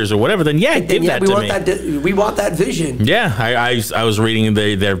characters or whatever, then give that to me. We want that vision. Yeah, I was reading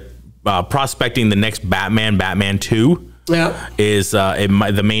they're prospecting the next Batman 2. Yeah. Is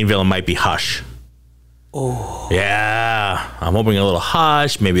the main villain might be Hush. Oh. Yeah. I'm hoping a little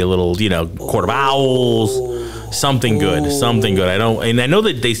Hush, maybe a little, Court of Owls. Something good. I know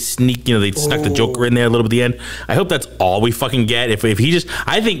that they snuck the Joker in there a little bit at the end. I hope that's all we fucking get. If he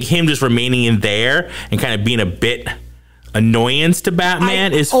I think him just remaining in there and kind of being a bit annoyance to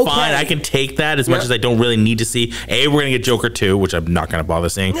Batman is fine. I can take that as much as I don't really need to see. We're gonna get Joker 2, which I'm not gonna bother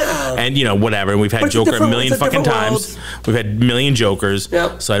seeing. No. And whatever. And we've had Joker a million fucking times. We've had a million Jokers.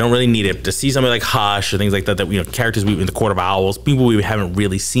 Yep. So I don't really need it. To see somebody like Hush or things like that characters in the Court of Owls, people we haven't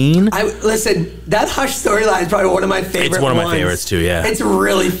really seen. Listen, that Hush storyline is probably one of my favorites. It's one of my favorites too, yeah. It's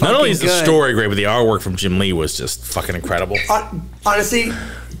really fucking good. Not only is the story great, but the artwork from Jim Lee was just fucking incredible. Honestly,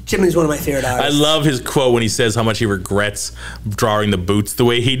 Jim Lee's one of my favorite artists. I love his quote when he says how much he regrets drawing the boots the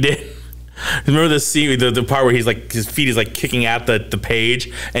way he did. Remember the scene, the part where he's like, his feet is like kicking at the page,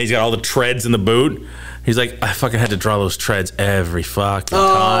 and he's got all the treads in the boot. He's like, I fucking had to draw those treads every fucking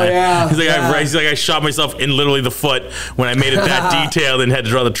time. Yeah, he's like, I shot myself in literally the foot when I made it that detailed and had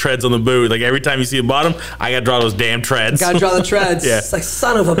to draw the treads on the boot. Like every time you see the bottom, I got to draw those damn treads. Got to draw the treads. Yeah. It's like,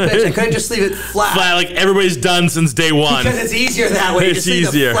 son of a bitch. I couldn't just leave it flat. Flat, like everybody's done since day one. Because it's easier that way. It's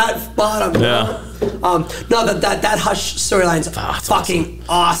easier. The flat bottom. Yeah. No, that Hush storyline's fucking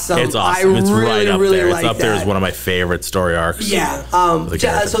awesome. It's awesome. It's right up there. It's up there as one of my favorite story arcs. Yeah. So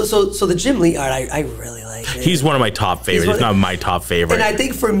the Jim Lee art, I really like it. He's one of my top favorites. He's not my top favorite. And I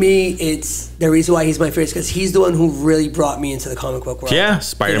think for me, it's the reason why he's my favorite is because he's the one who really brought me into the comic book world. Yeah,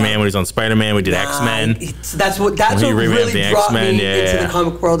 Spider-Man when he's on Spider-Man, we did X-Men. That's what really brought me into the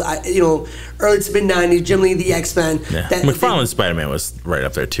comic world. Early to mid '90s, Jim Lee, the X-Men. Yeah. McFarlane's Spider-Man was right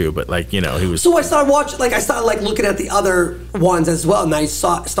up there too, but he was. So I started watching, I started looking at the other ones as well, and I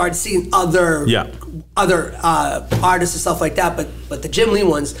started seeing other artists and stuff like that. But the Jim Lee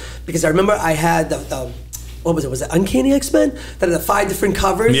ones, because I remember I had the what was it? Was it Uncanny X-Men that had the 5 different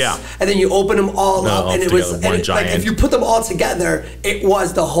covers? Yeah. And then you open them all up, and it was if you put them all together, it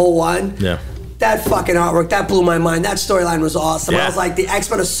was the whole one. Yeah. That fucking artwork, that blew my mind. That storyline was awesome. Yeah. I was like, the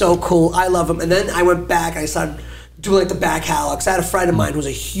X-Men are so cool. I love them. And then I went back and I started doing the back catalogs. I had a friend of mine who was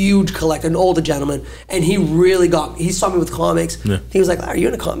a huge collector, an older gentleman, and he really he saw me with comics. Yeah. He was like, are you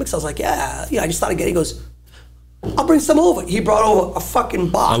into comics? I was like, yeah. I just started getting, he goes, I'll bring some over. He brought over a fucking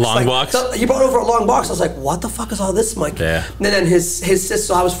box. A long box? He brought over a long box. I was like, what the fuck is all this, Mike? Yeah. And then his sister,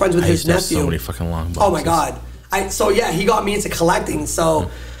 so I was friends with his nephew. So many fucking long boxes. Oh my God. He got me into collecting. So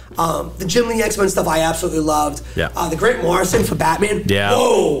the Jim Lee X-Men stuff I absolutely loved. Yeah. The Grant Morrison for Batman. Yeah.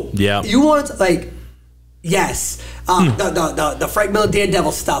 Whoa. Yeah. You want yes. The Frank Miller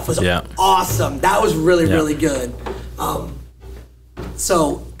Daredevil stuff was awesome. That was really, really good.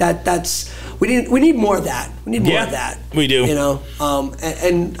 So that's we need more of that. We need more of that. We do.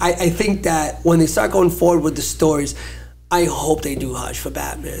 And I think that when they start going forward with the stories, I hope they do Hush for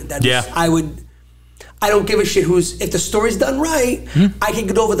Batman. I don't give a shit if the story's done right, I can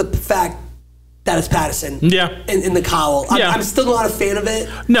get over the fact that it's Patterson. Yeah. In the cowl. I'm still not a fan of it.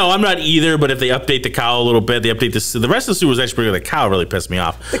 No, I'm not either, but if they update the cowl a little bit, they update the rest of the suit was actually pretty good. The cowl really pissed me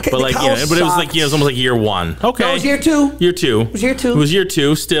off. But it was like, it was almost like year one. Okay. No, it was year two. Year two. It was year two. It was year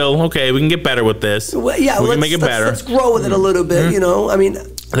two. Still, okay, we can get better with this. Well, yeah, we can make it better. Let's grow with it a little bit, I mean,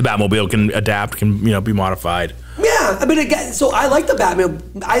 the Batmobile can adapt, can be modified. Yeah, I mean, again, so I like the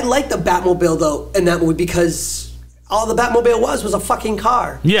Batmobile. I like the Batmobile though in that movie because all the Batmobile was a fucking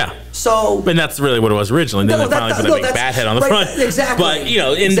car. Yeah. So, and that's really what it was originally. Then they finally put a big bat head on the front. Exactly.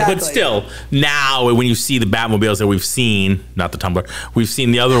 But but still, now when you see the Batmobiles that we've seen, not the Tumbler, we've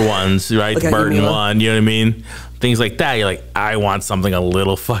seen the other ones, right? The Burton one. You know what I mean? Things like that. You're like, I want something a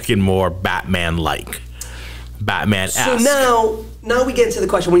little fucking more Batman-like, Batman-esque. So now we get into the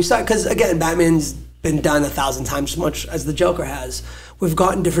question when you start, because again, Batman's been done 1,000 times as much as the Joker has. We've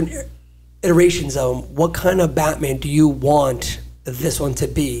gotten different iterations of him. What kind of Batman do you want this one to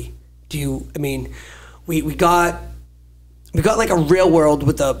be? We got like a real world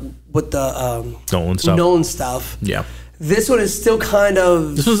with the Nolan stuff. Yeah. This one is still kind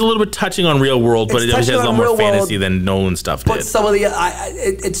of. This one's a little bit touching on real world, but it has a lot more fantasy than Nolan stuff did. But some of the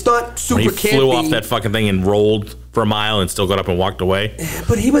it's not super campy. He flew off that fucking thing and rolled for a mile and still got up and walked away.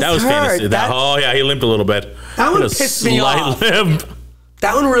 But he was that was hurt. fantasy. He limped a little bit. That one pissed me off. Limp.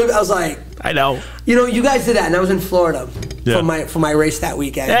 That one really, I was like, I know. You guys did that, and I was in Florida. for my race that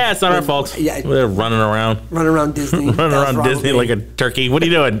weekend. Yeah, it's not our fault. Yeah, we're running around Disney. running around Disney like a turkey. What are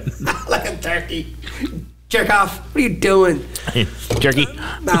you doing? Like a turkey. Jerk off. What are you doing? Jerky.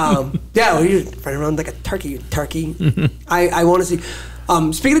 Yeah, you're running around like a turkey. I want to see.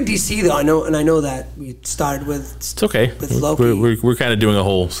 Speaking of DC, though, I know that we started with. It's okay. With Loki. We're kind of doing a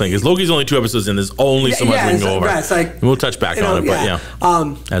whole thing because Loki's only 2 episodes in. There's only so much we can go over. Right, it's like, we'll touch back on it, but yeah,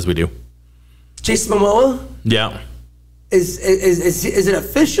 as we do. Jason Momoa. Yeah. Is it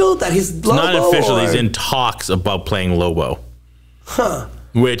official that he's Lobo? It's not official. He's in talks about playing Lobo. Huh.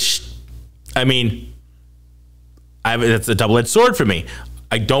 Which, I mean, it's a double-edged sword for me.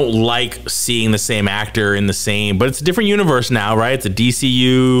 I don't like seeing the same actor in the same, but it's a different universe now, right? It's a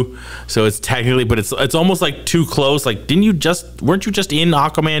DCU, so it's technically, but it's almost like too close. Like, weren't you just in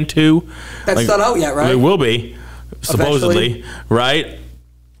Aquaman 2? That's not out yet, right? It will be, supposedly, right?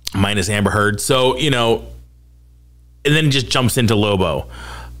 Minus Amber Heard. So, and then it just jumps into Lobo.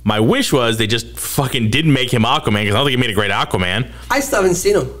 My wish was they just fucking didn't make him Aquaman, because I don't think he made a great Aquaman. I still haven't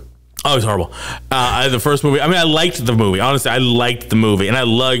seen him. Oh, it's horrible. The first movie, I mean, I liked the movie. Honestly, I liked the movie. And I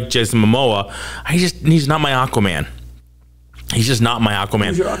like Jason Momoa. He's not my Aquaman. He's just not my Aquaman.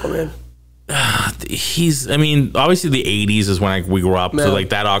 Who's your Aquaman? Obviously the 80s is when we grew up. Man. So, like,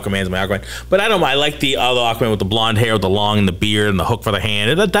 that Aquaman's my Aquaman. But I don't mind. I like the other Aquaman with the blonde hair, with the long and the beard and the hook for the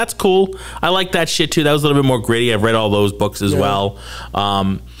hand. That's cool. I like that shit, too. That was a little bit more gritty. I've read all those books as well.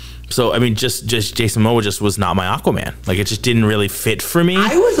 So, I mean, just Jason Momoa just was not my Aquaman. Like, it just didn't really fit for me.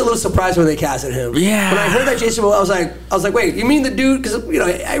 I was a little surprised when they casted him. Yeah. When I heard that Jason Momoa, I was like, wait, you mean the dude? Because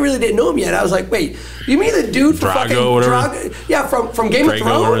I really didn't know him yet. I was like, wait, you mean the dude from fucking Drago? Yeah, from Game of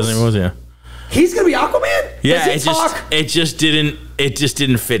Thrones. Whatever his name was, yeah. He's gonna be Aquaman? Yeah, it just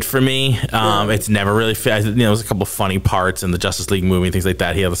didn't fit for me. It's never really fit. There was a couple of funny parts in the Justice League movie and things like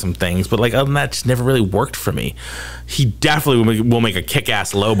that. He had some things, but like other than that, it just never really worked for me. He definitely will make a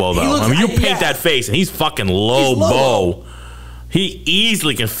kick-ass Lobo, though. You paint that face, and he's fucking Lobo. He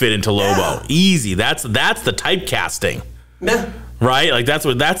easily can fit into Lobo. Yeah. Easy. That's the typecasting. Yeah. Right? Like that's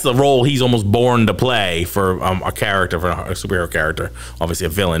the role he's almost born to play for a character, for a superhero character. Obviously a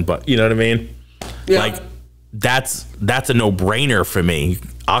villain, but you know what I mean? Yeah. Like that's a no-brainer for me.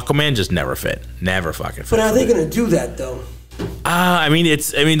 Aquaman just never fit. Never fucking fit. But are they going to do that though?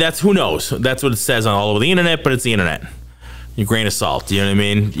 That's who knows. That's what it says on all over the internet, but it's the internet. Your grain of salt. You know what I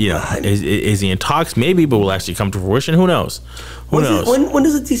mean? Is he in talks? Maybe, but will actually come to fruition? Who knows? Who knows? When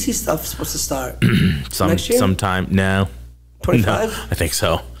is the DC stuff supposed to start? Next year? Sometime. No. 25? No, I think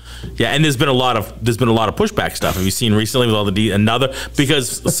so. Yeah, and there's been a lot of pushback stuff. Have you seen recently with all the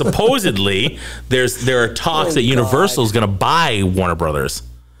because supposedly there are talks that Universal is going to buy Warner Brothers,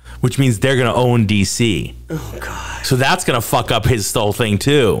 which means they're going to own DC. Oh God! So that's going to fuck up his whole thing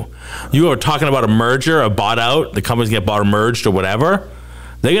too. You are talking about a merger, a bought out. The companies get bought or merged or whatever.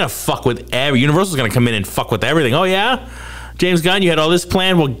 They're going to fuck with Universal's going to come in and fuck with everything. Oh yeah, James Gunn, you had all this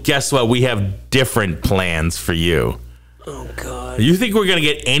plan. Well, guess what? We have different plans for you. Oh God! You think we're gonna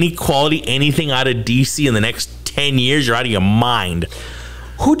get any quality anything out of DC in the next 10 years? You're out of your mind.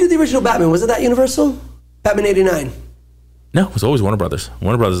 Who did the original Batman? Was it that Universal? Batman '89. No, it was always Warner Brothers.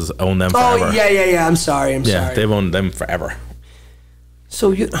 Warner Brothers owned them forever. Oh yeah. I'm sorry. Yeah, they've owned them forever. So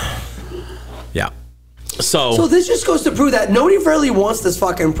you. Yeah. So this just goes to prove that nobody really wants this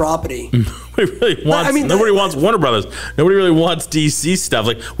fucking property. Nobody really wants. Nobody wants Warner Brothers. Nobody really wants DC stuff.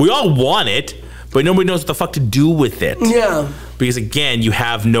 Like we all want it. But nobody knows what the fuck to do with it. Yeah. Because again, you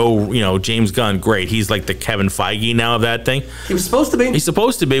have no, James Gunn, great. He's like the Kevin Feige now of that thing. He was supposed to be. He's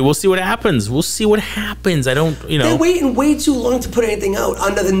supposed to be. We'll see what happens. I don't, They're waiting way too long to put anything out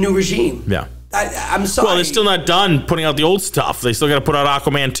under the new regime. Yeah. I'm sorry. Well, they're still not done putting out the old stuff. They still got to put out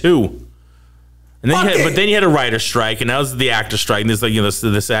Aquaman 2. And then you had a writer's strike, and now it's the actor strike. And there's like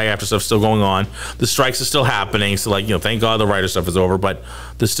the SAG-AFTRA stuff still going on. The strikes are still happening. So thank God the writer stuff is over. But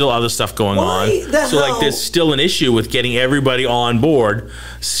there's still other stuff going on. So there's still an issue with getting everybody on board,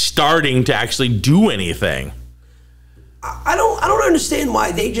 starting to actually do anything. I don't understand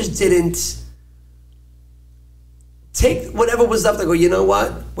why they just didn't take whatever was left and go. You know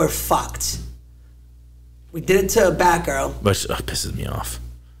what? We're fucked. We did it to Batgirl. But it pisses me off.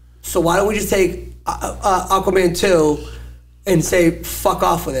 So why don't we just take Aquaman 2 and say fuck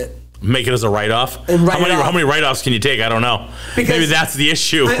off with it? Make it as a write-off? How many write-offs can you take? I don't know. Because maybe that's the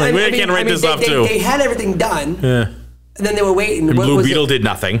issue. We can't write this off too. They had everything done. Yeah. And then they were waiting. And Blue Beetle did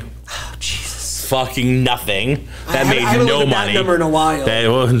nothing. Oh, Jesus. Fucking nothing. That made no money. That number in a while.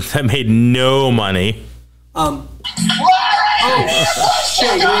 That made no money. Oh,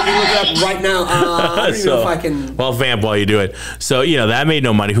 shit. You look it up right now. I don't even know if I can. Well, vamp while you do it. So, that made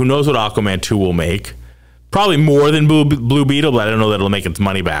no money. Who knows what Aquaman 2 will make? Probably more than Blue Beetle, but I don't know that it'll make its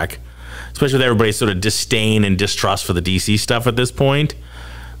money back. Especially with everybody's sort of disdain and distrust for the DC stuff at this point.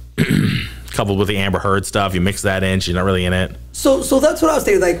 Coupled with the Amber Heard stuff, you mix that in, she's not really in it. So that's what I was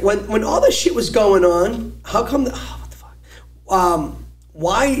thinking. Like when all this shit was going on, how come? What the fuck?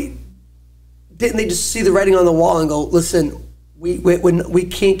 Why didn't they just see the writing on the wall and go, listen? We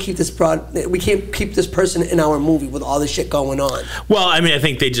can't keep this we can't keep this person in our movie with all this shit going on. Well, I mean, I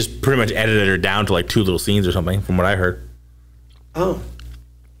think they just pretty much edited her down to like 2 little scenes or something, from what I heard. Oh.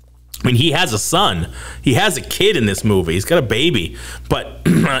 I mean, he has a son. He has a kid in this movie. He's got a baby. But,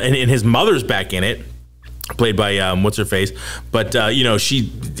 and his mother's back in it, played by, what's her face? But, you know,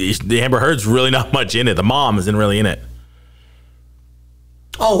 the Amber Heard's really not much in it. The mom isn't really in it.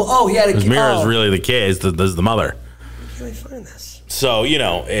 Oh, he had a kid. Mira's really the kid, is the mother. Where can I find this? So, you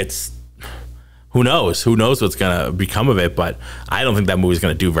know, it's, who knows? Who knows what's going to become of it? But I don't think that movie's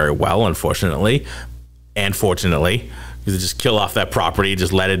going to do very well, unfortunately. And fortunately. Because just kill off that property,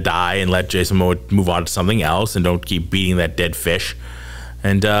 just let it die, and let Jason Momoa move on to something else, and don't keep beating that dead fish.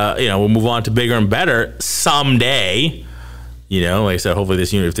 And you know, we'll move on to bigger and better someday. You know, like I said, hopefully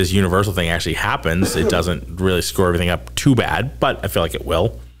if this Universal thing actually happens, it doesn't really screw everything up too bad. But I feel like it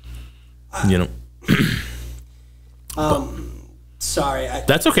will. You know. Sorry.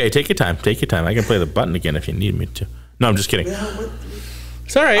 That's okay. Take your time. Take your time. I can play the button again if you need me to. No, I'm just kidding.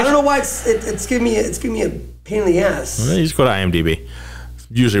 It's all right. I don't know why it's giving me a pain in the ass. Well, you just go to IMDb. It's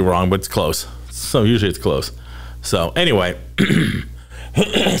usually wrong, but it's close. So usually it's close. So anyway,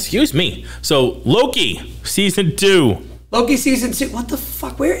 excuse me. So Loki season 2. Loki season 2. What the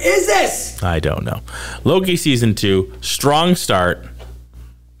fuck? Where is this? I don't know. Loki season 2. Strong start.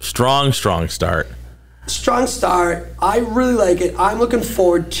 Strong start. Strong start. I really like it. I'm looking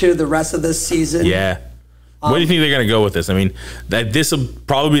forward to the rest of this season. Yeah. Where do you think they're going to go with this? I mean, this will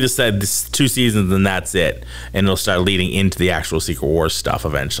probably be this 2 seasons and that's it. And it'll start leading into the actual Secret Wars stuff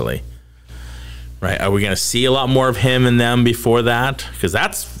eventually. Right? Are we going to see a lot more of him and them before that? Because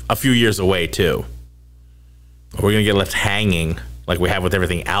that's a few years away too. Are we going to get left hanging like we have with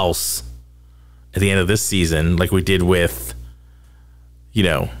everything else at the end of this season, like we did with, you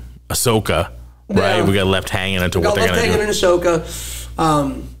know, Ahsoka, right? Yeah. We got left hanging into what they're going to do. Left hanging in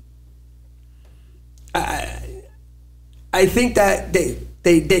Ahsoka. I think that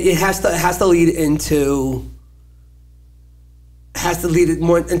it has to lead into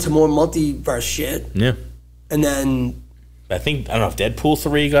more multiverse shit. Yeah. And then I don't know if Deadpool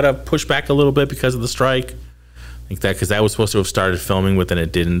 3 got to push back a little bit because of the strike. I think that because that was supposed to have started filming, but then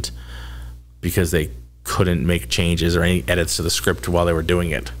it didn't because they couldn't make changes or any edits to the script while they were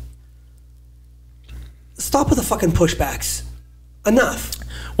doing it. Stop with the fucking pushbacks. Enough.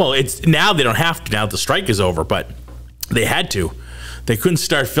 Well, it's now they don't have to. Now the strike is over, but they had to. They couldn't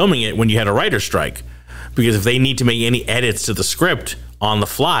start filming it when you had a writer's strike because if they need to make any edits to the script on the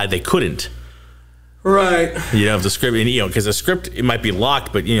fly, they couldn't. Right. You know, if the script, you know, because the script, it might be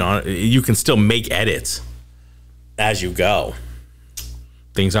locked, but, you know, you can still make edits as you go.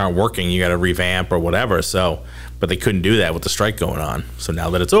 Things aren't working, you got to revamp or whatever. So, but they couldn't do that with the strike going on. So now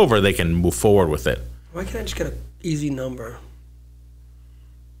that it's over, they can move forward with it. Why can't I just get an easy number?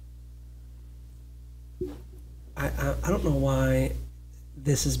 I don't know why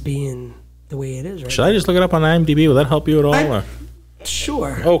this is being the way it is right Should I just look it up on IMDb? Will that help you at all? Or?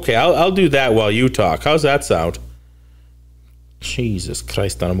 Sure. Okay, I'll do that while you talk. How's that sound? Jesus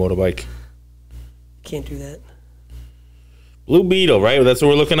Christ on a motorbike. Can't do that. Blue Beetle, right? That's what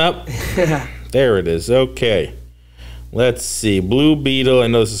we're looking up? There it is. Okay. Let's see. Blue Beetle. I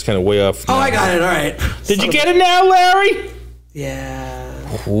know this is kind of way off. Oh, I got it. All right. Did you get it now, Larry?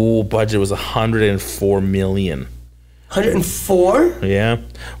 Yeah. Cool. Budget was $104 million. 104? Yeah.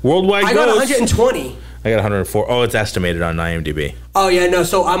 Worldwide I got 120. I got 104. Oh, it's estimated on IMDb. Oh, yeah, no.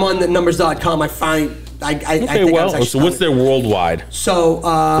 So I'm on the numbers.com. I think so what's their worldwide? So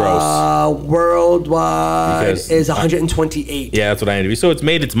gross? Worldwide is 128. Yeah, that's what IMDb. So it's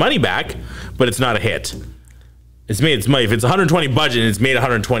made its money back, but it's not a hit. It's made its money. If it's 120 budget and it's made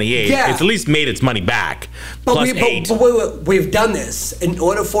 128, yeah. It's at least made its money back. Plus 8. But we've done this. In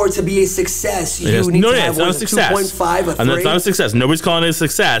order for it to be a success, you need to have not a success. 2.5 or 3. It's not a success. Nobody's calling it a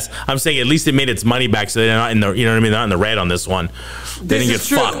success. I'm saying at least it made its money back, so they're not in the, you know what I mean? They're not in the red on this one. They didn't get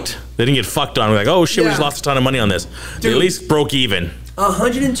fucked. They didn't get fucked on. We're like, oh shit, we just lost a ton of money on this. Dude, they at least broke even.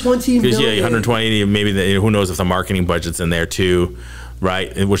 120 million. Yeah, 120. Maybe who knows if the marketing budget's in there too.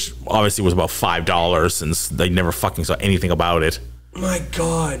 Right, which obviously was about $5, and they never fucking saw anything about it. My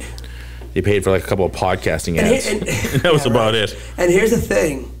God. They paid for like a couple of podcasting ads. And that was about it. And here's the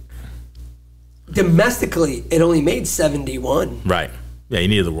thing. Domestically, it only made 71. Right. Yeah, you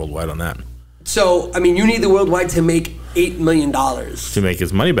needed the worldwide on that. So, I mean, you need the worldwide to make $8 million. To make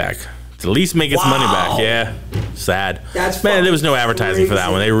his money back. To at least make its money back. Yeah. Sad. That's Man, there was no advertising for that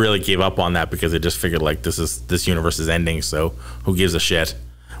crazy. one. They really gave up on that because they just figured like this universe is ending, so who gives a shit?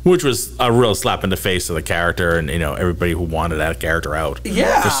 Which was a real slap in the face of the character and, you know, everybody who wanted that character out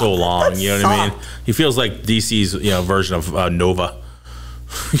Yeah, for so long. that You know what I mean? sucked. He feels like DC's, you know, version of Nova.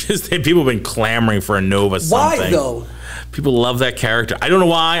 Because people have been clamoring for a Nova something. Why, though? People love that character. I don't know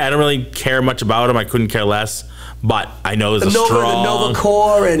why. I don't really care much about him. I couldn't care less. But I know there's The Nova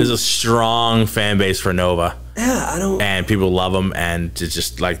core, and there's a strong fan base for Nova. yeah, I don't And people love him, and it's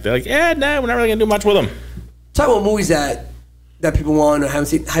just like they're like, yeah, no, we're not really gonna do much with him. talk about movies that people want or haven't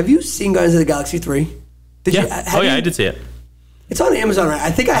seen. Have you seen Guardians of the Galaxy 3? Did you? Yeah. have you- I did see it. It's on Amazon, right?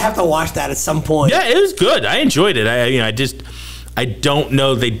 I think I have to watch that at some point. Yeah, it was good. I enjoyed it. I don't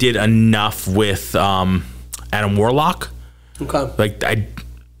know they did enough with Adam Warlock. Okay. Like I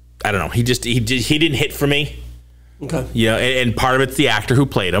don't know. He didn't hit for me. Okay. You know, and part of it's the actor who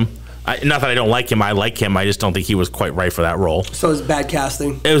played him. Not that I don't like him. I like him. I just don't think he was quite right for that role. So it's bad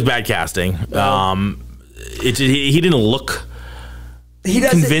casting. It was bad casting. He didn't look He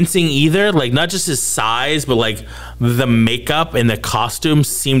doesn't. convincing either. Like not just his size, but like the makeup and the costume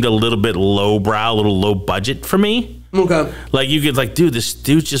seemed a little bit lowbrow, a little low budget for me. Okay. Like you could like, dude, this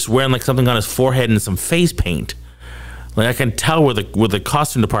dude's just wearing like something on his forehead and some face paint. Like I can tell where the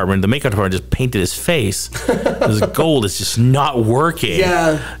costume department, the makeup department just painted his face. This gold is just not working.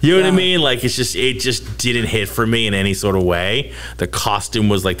 Yeah. You know what I Yeah. mean? Like it just didn't hit for me in any sort of way. The costume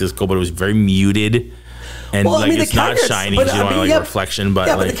was like this gold, but it was very muted. And Well, I like mean, the it's not character- shiny but, because you I don't mean, have like yeah, a reflection, but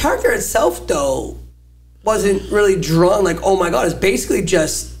Yeah, like but the character itself, though, wasn't really drawn like, oh my god, it's basically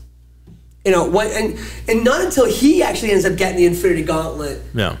just, you know, and not until he actually ends up getting the Infinity Gauntlet.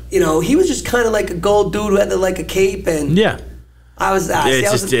 Yeah. You know, he was just kind of like a gold dude who had like a cape, and yeah. I was.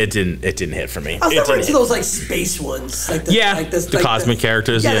 It didn't hit for me. I was It never didn't into hit. those like space ones, like the, Yeah, like this, the like cosmic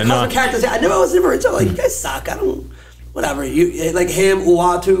characters, Yeah, yeah, the no. cosmic characters. Yeah, I was never into. Like, you guys suck. I don't. Whatever. You like him,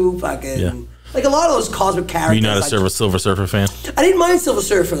 Uatu, fucking. Yeah. Like a lot of those cosmic characters. Are you not a like, Silver Surfer fan? I didn't mind Silver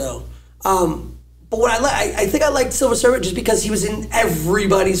Surfer though. But what I think I liked Silver Surfer just because he was in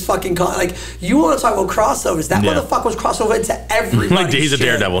everybody's fucking like you want to talk about crossovers. That Yeah. motherfucker was crossover into everybody's Like, he's a shit.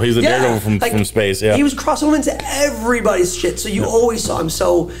 Daredevil. He's a Daredevil from space, yeah. He was crossover into everybody's shit. So you always saw him.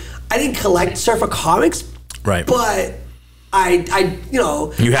 So I didn't collect Surfer comics. Right. But I you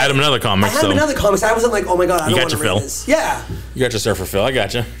know. You had him in other comics, I had him in other comics. I wasn't like, oh my god, I don't got want to your read fill. this. Yeah. You got your Surfer Phil. I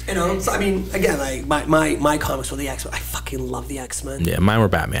got you. You know, so, I mean, again, like my comics were the X-Men. I fucking love the X-Men. Yeah, mine were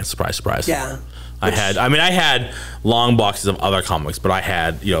Batman. Surprise, surprise. Yeah. I had long boxes of other comics, but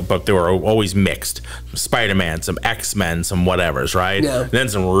but they were always mixed. Spider-Man, some X-Men, some whatevers, right? Yeah. Then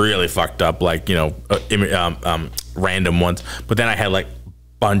some really fucked up, like, random ones. But then I had like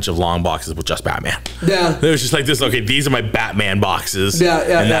bunch of long boxes with just Batman. Yeah. It was just like this, okay, these are my Batman boxes.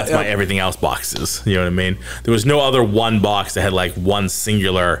 And that's my everything else boxes. You know what I mean? There was no other one box that had like one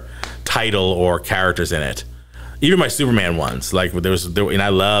singular title or characters in it. Even my Superman ones, like and I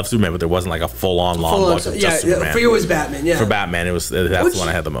love Superman, but there wasn't like a full-on long box of just Superman. For you it was Batman, yeah. For Batman, that's the one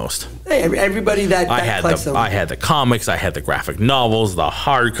I had the most. Hey, everybody that collects them. I had the comics, I had the graphic novels, the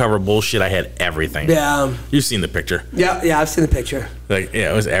hardcover bullshit. I had everything. Yeah. You've seen the picture. Yeah, I've seen the picture. Like,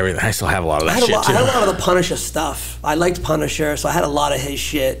 yeah, it was everything. I still have a lot of that shit too. I had a lot of the Punisher stuff. I liked Punisher, so I had a lot of his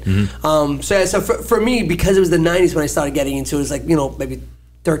shit. Mm-hmm. So for me, because it was the 90s when I started getting into it, it was like, maybe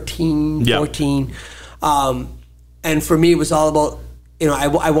 13, 14. And for me, it was all about,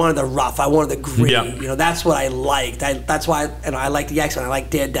 I wanted the rough, I wanted the gritty. Yeah. That's what I liked. That's why I liked the X-Men. I liked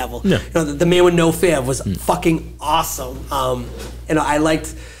Daredevil. Yeah. The Man with No Fear was fucking awesome.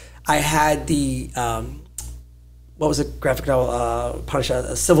 I had the what was the graphic novel?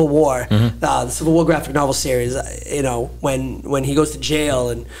 Punisher, Civil War, the Civil War graphic novel series. When he goes to jail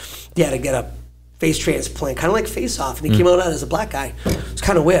and he had to get a face transplant, kind of like Face Off, and he came out as a black guy. It's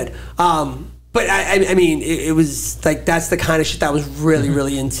kind of weird. But I mean, it was like that's the kind of shit that I was really,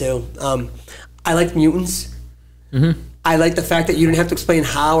 really into. I liked mutants. I like the fact that you didn't have to explain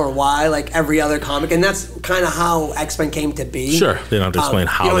how or why, like every other comic, and that's kind of how X-Men came to be. Sure, they don't have to explain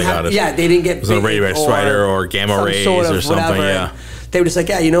how they got it. Yeah, they didn't get. It was a radio strider or gamma rays or something. Whatever. Yeah, they were just like,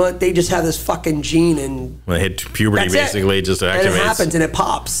 yeah, you know what? They just have this fucking gene, and when they hit puberty, that's basically, it. just activates. And it happens and it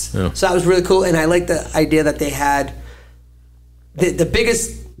pops. Yeah. So that was really cool, and I like the idea that they had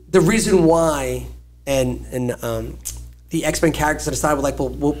the reason why. And the X-Men characters that I started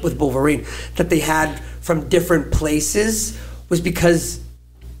with Wolverine that they had from different places was because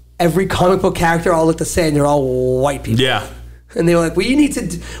every comic book character all looked the same. They're all white people. Yeah. And they were like, well, you need to.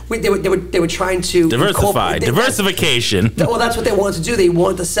 They were trying to Diversification. Well, that's what they wanted to do. They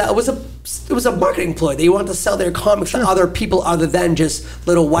wanted to sell. It was a marketing ploy. They wanted to sell their comics to other people other than just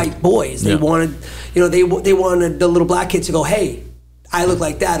little white boys. They wanted, they wanted the little black kids to go, hey, I look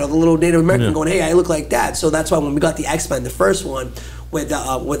like that, or the little Native American going, hey, I look like that. So that's why when we got the X-Men, the first one with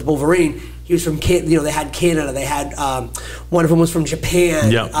Wolverine, he was from Canada. They had Canada. They had one of them was from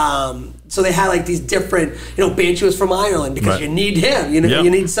Japan. So they had like these different. Banshee was from Ireland because you need him. You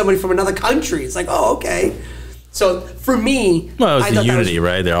need somebody from another country. It's like, oh, okay. So for me, well, it was the unity,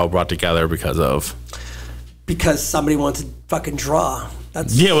 right? They're all brought together because somebody wants to fucking draw. Well,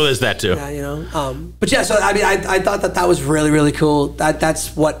 there's that too. Yeah, but yeah, so I mean, I thought that was really, really cool.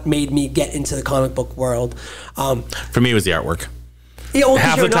 That's what made me get into the comic book world. For me, it was the artwork. Yeah, well,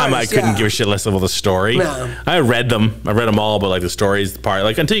 half the time I couldn't give a shit less of the story. No. I read them all, but like the stories part,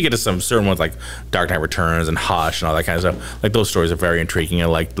 like until you get to some certain ones like Dark Knight Returns and Hush and all that kind of stuff, like those stories are very intriguing. I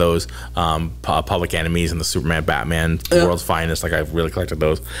like those Public Enemies and the Superman Batman World's Finest. Like I've really collected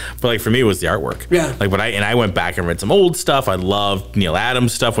those, but like for me it was the artwork. Yeah. Like I went back and read some old stuff. I loved Neil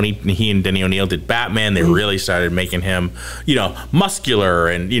Adams stuff when he and Denny O'Neil did Batman. They really started making him muscular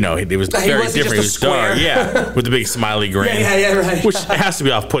and it was very different. He was dark, with the big smiley grin. Yeah, right. Which it has to be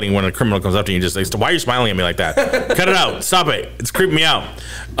off-putting when a criminal comes up to you and just like, why are you smiling at me like that? Cut it out. Stop it. It's creeping me out.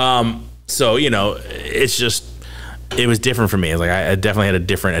 So, it's just, it was different for me. It's like I definitely had a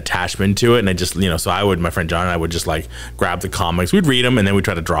different attachment to it. And I just, so my friend John and I would just like grab the comics. We'd read them and then we'd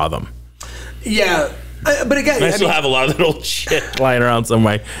try to draw them. Yeah. But again, I still have a lot of that old shit lying around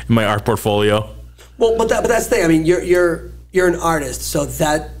somewhere in my art portfolio. Well, but that's the thing. I mean, you're an artist, so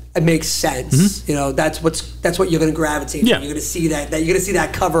that it makes sense. Mm-hmm. That's what you're going to gravitate to. You're going to see that you're going to see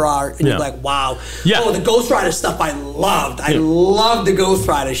that cover art, and you're like, wow. Yeah. Oh, the Ghost Rider stuff I loved. I loved the Ghost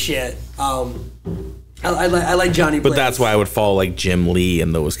Rider shit. I like Johnny Blaze. But that's why I would follow like Jim Lee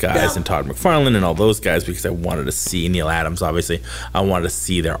and those guys and Todd McFarlane and all those guys, because I wanted to see Neil Adams, obviously. I wanted to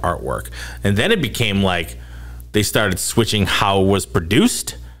see their artwork. And then it became like they started switching how it was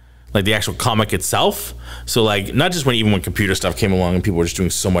produced, like the actual comic itself. So like not just even when computer stuff came along and people were just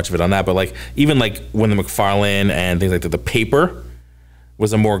doing so much of it on that, but like even like when the McFarlane and things like that, the paper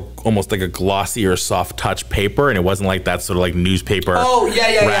was a more almost like a glossy or soft touch paper, and it wasn't like that sort of like newspaper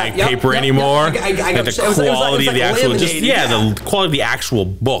rag paper anymore. Like the quality of the actual, the quality of the actual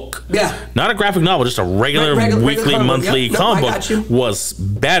book. Yeah, not a graphic novel, just a regular weekly, monthly comic book was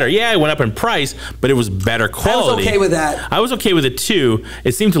better. Yeah, it went up in price, but it was better quality. I was okay with that. I was okay with it too.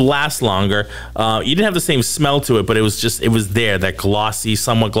 It seemed to last longer. You didn't have the same smell to it, but it was there. That glossy,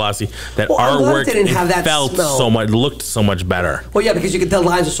 somewhat glossy. That artwork didn't have that felt smell. So much, looked so much better. Well, yeah, because you could. The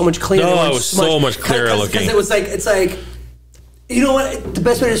lines are so much clearer. No, it was so much clearer looking. Because it's like, you know what? The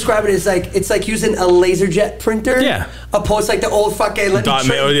best way to describe it is like it's like using a LaserJet printer. Yeah. Opposed to like the old fucking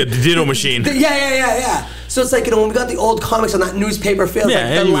the ditto machine. Yeah. So it's like when we got the old comics on that newspaper film,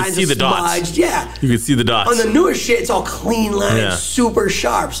 the lines are smudged. Yeah. You could see the dots. On the newer shit, it's all clean lines, super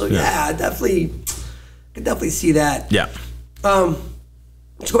sharp. So I could definitely see that. Yeah. To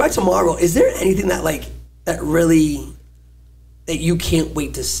go back to Marvel, is there anything that really that you can't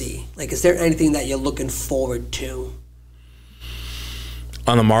wait to see? Like, is there anything that you're looking forward to?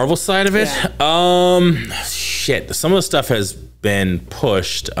 On the Marvel side of it? Shit. Some of the stuff has been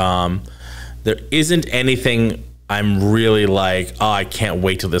pushed. There isn't anything I'm really like, oh, I can't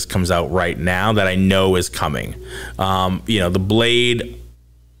wait till this comes out right now that I know is coming. The Blade,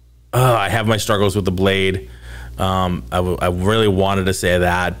 I have my struggles with the Blade. I really wanted to say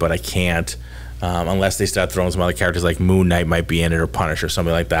that, but I can't. Unless they start throwing some other characters like Moon Knight might be in it or Punisher or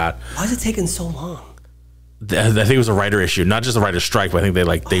something like that. Why is it taking so long? I think it was a writer issue, not just a writer strike, but I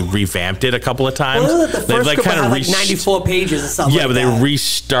think they revamped it a couple of times. Well, the first had 94 pages or something. Yeah, but they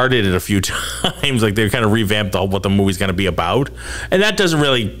restarted it a few times. Like they kind of revamped what the movie's going to be about, and that doesn't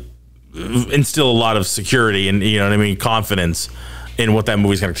really instill a lot of security and confidence in what that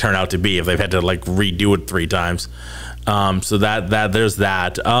movie's going to turn out to be if they've had to like redo it 3 times. So that there's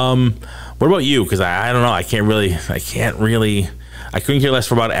that. What about you? Because I don't know. I couldn't care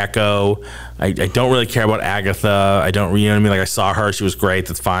less about Echo. I don't really care about Agatha. I don't, Like I saw her. She was great.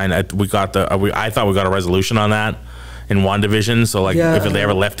 That's fine. I thought we got a resolution on that in WandaVision. So like if they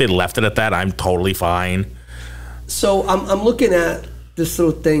ever left it at that, I'm totally fine. So I'm looking at this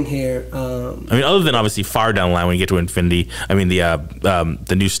little thing here. Other than obviously far down the line when you get to Infinity,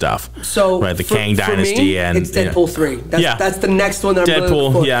 the new stuff. So right, the Kang Dynasty me, and it's Deadpool 3. That's the next one that I'm really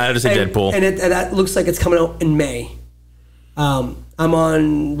looking for. Yeah, I had to say Deadpool. And that looks like it's coming out in May. I'm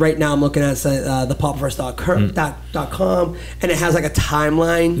on right now. I'm looking at thepopverse.com, and it has like a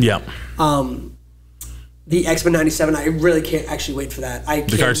timeline. Yeah. The X-Men '97. I really can't actually wait for that.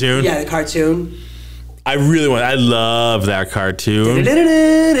 The cartoon. Yeah, the cartoon. I love that cartoon.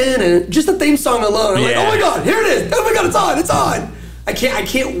 Just the theme song alone. I'm like, oh my God, here it is. Oh my God, it's on. I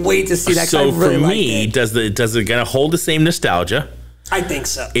can't wait to see that. So for me, does it gonna hold the same nostalgia? I think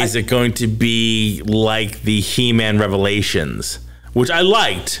so. Is it going to be like the He-Man Revelations, which I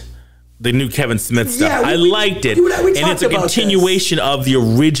liked? The new Kevin Smith stuff. Yeah, I liked it. And it's a continuation of the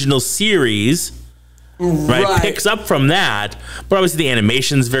original series. Right? Picks up from that. But obviously the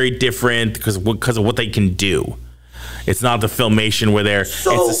animation's very different because of what they can do. It's not the filmation where it's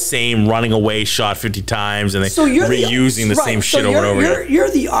the same running away shot 50 times and reusing the same shit over and over again.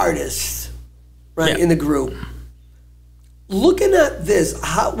 You're the artist, right, in the group. Looking at this,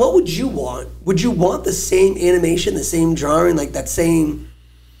 what would you want? Would you want the same animation, the same drawing, like that same...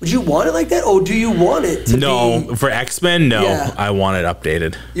 Would you want it like that, or do you want it to be... No, for X-Men, no. Yeah. I want it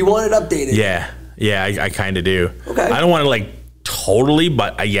updated. You want it updated? Yeah, I kind of do. Okay. I don't want it, like, totally,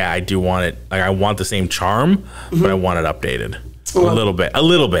 but I do want it. Like, I want the same charm, but I want it updated. A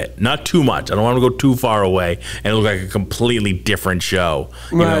little bit. Not too much. I don't want to go too far away and look like a completely different show.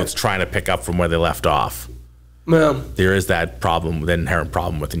 You know, it's trying to pick up from where they left off. Yeah. There is that problem, that inherent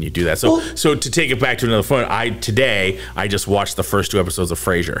problem with when you do that. So to take it back to another point, today I just watched the first 2 episodes of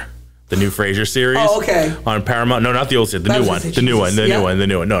Frasier, the new Frasier series. Oh, okay. On Paramount. No, not the old series, the new one. The new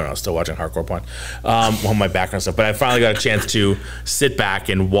one. No, still watching Hardcore Porn. On my background stuff. But I finally got a chance to sit back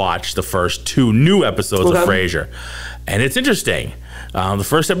and watch the first 2 new episodes of Frasier. And it's interesting. The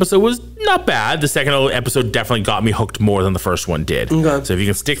first episode was not bad. The second episode definitely got me hooked more than the first one did. Okay. So if you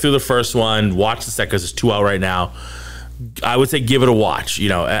can stick through the first one, watch the second, because it's 2 out right now, I would say give it a watch. You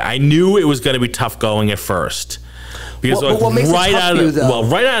know, I knew it was going to be tough going at first. Because what makes right it tough for you, though?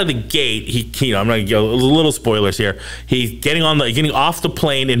 right out of the gate, I'm going to go a little spoilers here. He's getting off the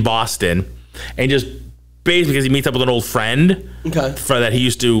plane in Boston, and just basically because he meets up with an old friend that he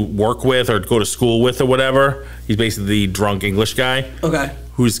used to work with or go to school with or whatever. He's basically the drunk English guy. Okay.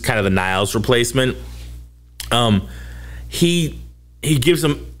 Who's kind of the Niles replacement. He gives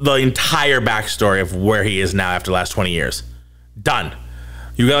him the entire backstory of where he is now after the last 20 years. Done.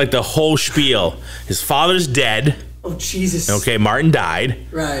 You got like the whole spiel. His father's dead. Oh, Jesus. Okay, Martin died.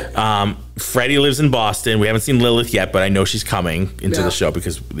 Right. Freddie lives in Boston. We haven't seen Lilith yet, but I know she's coming into the show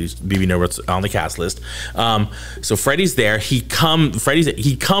because BB know what's on the cast list. So Freddie's there. He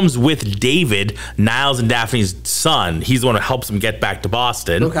comes with David, Niles and Daphne's son. He's the one who helps him get back to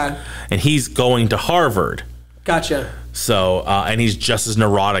Boston. Okay. And he's going to Harvard. Gotcha. So, and he's just as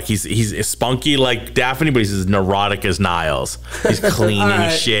neurotic. He's spunky like Daphne, but he's as neurotic as Niles. He's cleaning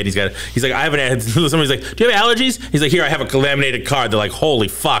shit. He's like, I haven't. Somebody's like, do you have allergies? He's like, here, I have a laminated card. They're like, holy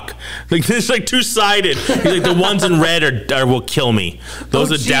fuck. Like, this is like 2-sided. He's like, the ones in red will kill me.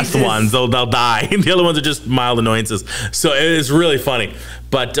 Those are death ones. They'll die. And the other ones are just mild annoyances. So it's really funny.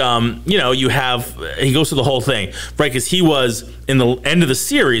 But, he goes through the whole thing, right? Because he was, in the end of the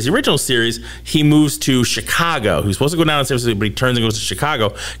series, the original series, he moves to Chicago. He was supposed to go down to San Francisco, but he turns and goes to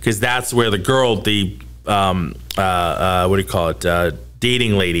Chicago because that's where the girl, dating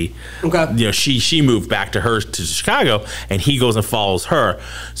lady, she moved back to Chicago, and he goes and follows her.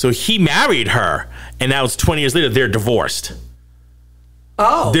 So he married her, and now it's 20 years later, they're divorced.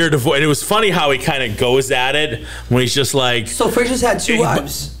 Oh. They're divorced. And it was funny how he kind of goes at it when he's just like... So Frasier's had 2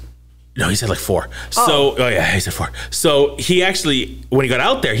 wives? No, he's had like 4. So, he's had 4. So he actually, when he got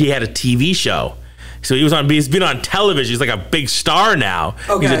out there, he had a TV show. So he's been on television. He's like a big star now.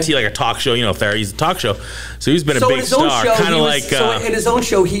 Okay. He's like a talk show, he's a talk show. So he's been a big star. Kind of like... So in his own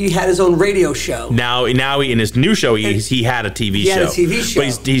show, he had his own radio show. Now in his new show, he had a TV show. He had a TV show.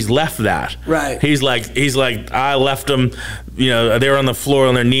 But he's left that. Right. He's like, I left him, they were on the floor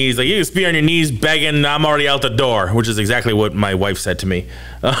on their knees. Like, you just be on your knees begging, I'm already out the door, which is exactly what my wife said to me.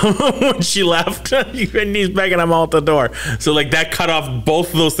 When she left, your knees begging, I'm out the door. So like that cut off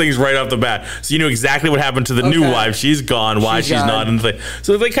both of those things right off the bat. So you knew exactly what happened to the new wife. She's gone. Why she's not in the thing.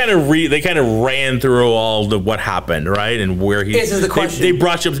 So they kind of ran through all what happened, right? And where he answers the question. They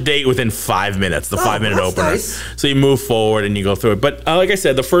brought you up to date within 5 minutes, the 5-minute opener. Nice. So you move forward and you go through it. But like I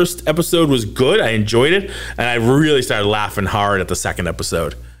said, the first episode was good. I enjoyed it, and I really started laughing hard at the second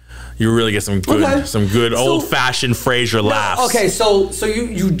episode. You really get some good old-fashioned Frasier laughs. Okay, so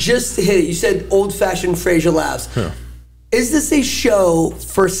you just hit it. You said old-fashioned Frasier laughs. Huh. Is this a show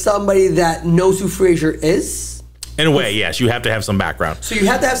for somebody that knows who Frasier is? In a way, yes. You have to have some background. So you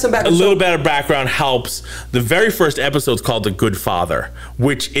have to have some background. A little bit of background helps. The very first episode is called The Good Father,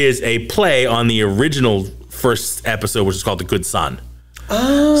 which is a play on the original first episode, which is called The Good Son.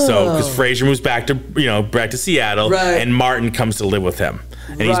 Oh. So, because Frasier moves back to Seattle, and Martin comes to live with him.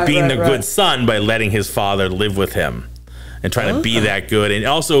 And he's being the good son by letting his father live with him. and trying to be that good, and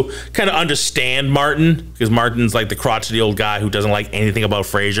also kind of understand Martin, because Martin's like the crotchety old guy who doesn't like anything about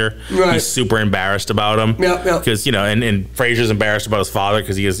Frasier. Right. He's super embarrassed about him. Because and Frasier's embarrassed about his father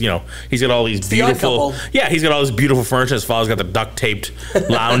because he is he's got all these beautiful he's got all this beautiful furniture. His father's got the duct taped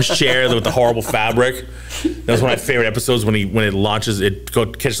lounge chair with the horrible fabric. That was one of my favorite episodes when it launches,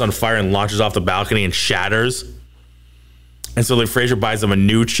 catches on fire and launches off the balcony and shatters. And so like Frasier buys him a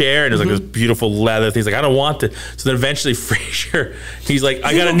new chair, and it's like this beautiful leather thing. He's like, I don't want it. So then eventually Frasier, he's like,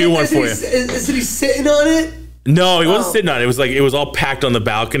 I got a new one for you. Is he sitting on it? No, he wasn't sitting on it. It was all packed on the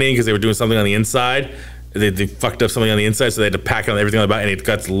balcony because they were doing something on the inside. They fucked up something on the inside, so they had to pack on everything on the balcony, and it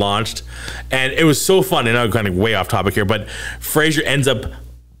got launched. And it was so fun. And I'm kind of way off topic here, but Frasier ends up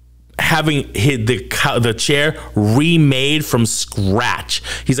having the chair remade from scratch.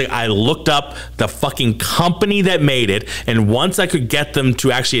 He's like, I looked up the fucking company that made it, and once I could get them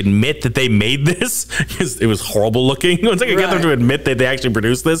to actually admit that they made this, because it was horrible looking, once I could get them to admit that they actually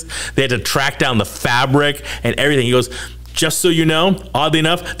produced this, they had to track down the fabric and everything. He goes, just so you know, oddly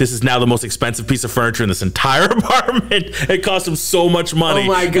enough, this is now the most expensive piece of furniture in this entire apartment. It cost him so much money. Oh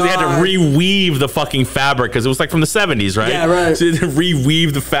my God. They had to reweave the fucking fabric because it was like from the 70s, right? Yeah, right. So they had to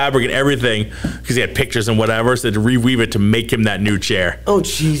reweave the fabric and everything because he had pictures and whatever. So they had to reweave it to make him that new chair. Oh,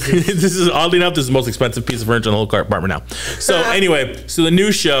 Jesus. This is, oddly enough, this is the most expensive piece of furniture in the whole apartment now. So anyway, so the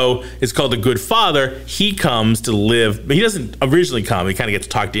new show is called The Good Father. He comes to live, but he doesn't originally come. He kind of gets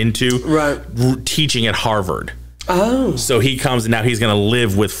talked into teaching at Harvard. Oh. So he comes and now he's going to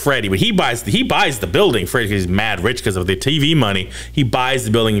live with Freddie, but he buys the building. Freddie, because he's mad rich because of the TV money. He buys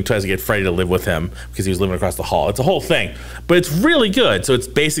the building and tries to get Freddie to live with him because he was living across the hall. It's a whole thing, but it's really good. So it's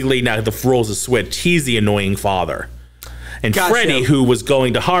basically now the roles are switched. He's the annoying father, and Freddie, who was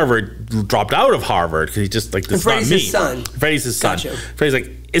going to Harvard, dropped out of Harvard because he's just like, this is not me. His son. Freddie's his son. Freddie's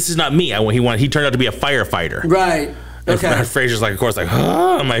like, this is not me. He turned out to be a firefighter. Right. Okay. And Frasier's like, of course, like,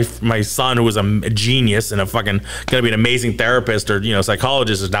 my son, who was a genius and gonna be an amazing therapist or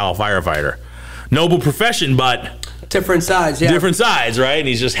psychologist, is now a firefighter. Noble profession, but different sides. Yeah, different sides, right? And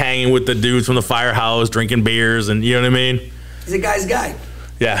he's just hanging with the dudes from the firehouse, drinking beers, and you know what I mean. He's a guy's guy.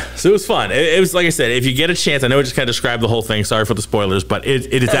 Yeah, so it was fun. It was, like I said, if you get a chance, I know I just kind of described the whole thing. Sorry for the spoilers, but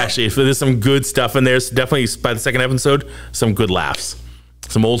it is actually, there's some good stuff in there. It's definitely, by the second episode, some good laughs.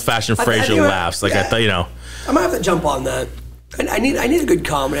 Some old-fashioned Frasier laughs. Like, I thought, I'm gonna have to jump on that. I need a good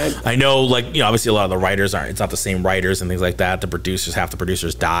comedy. I know, obviously a lot of the writers aren't. It's not the same writers and things like that. Half the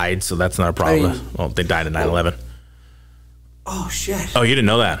producers died, so that's not a problem. They died in 9/11. Oh shit! Oh, you didn't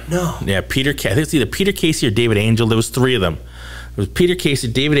know that? No. Yeah, I think it's either Peter Casey or David Angel. There was three of them. It was Peter Casey,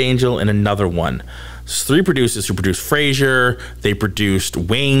 David Angel, and another one. There's three producers who produced Frasier. They produced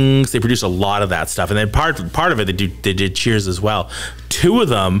Wings. They produced a lot of that stuff, and then part of it they did Cheers as well. Two of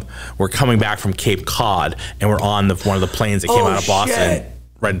them were coming back from Cape Cod and were on one of the planes that came out of Boston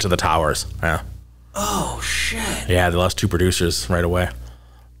right into the towers. Yeah. Oh shit. Yeah, they lost two producers right away.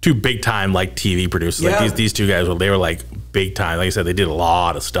 Two big time TV producers. Yeah. Like these two guys they were like big time. Like I said, they did a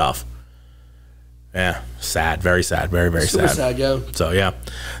lot of stuff. Yeah, sad, very sad, very, very Super sad, yeah. So yeah,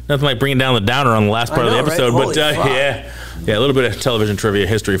 nothing like bringing down the downer on the last part of the episode, right? But yeah, a little bit of television trivia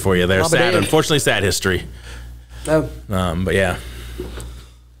history for you there. Sad, unfortunately, sad history. Oh. But yeah,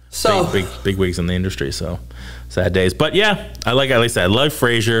 so big wigs in the industry, so sad days. But yeah, I like I said, I love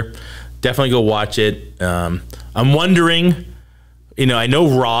Frasier. Definitely go watch it. I'm wondering, I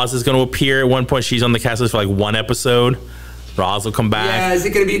know Roz is going to appear at one point. She's on the cast list for like one episode. Roz will come back. Yeah, is it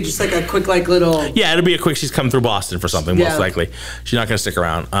going to be just like a quick little... Yeah, it'll be a quick, she's come through Boston for something, most likely. She's not going to stick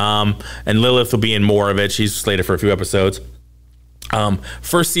around. And Lilith will be in more of it. She's slated for a few episodes.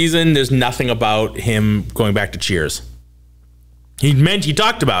 First season, there's nothing about him going back to Cheers. He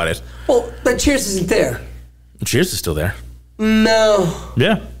talked about it. Well, but Cheers isn't there. Cheers is still there. No.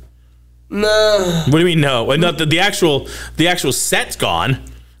 Yeah. No. What do you mean no? Well, not the actual set's gone.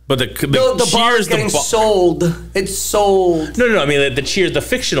 But the bar is getting sold. It's sold. No. I mean the Cheers, the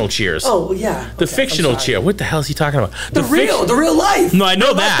fictional Cheers. Oh yeah, the fictional Cheers. What the hell is he talking about? The real life. No, I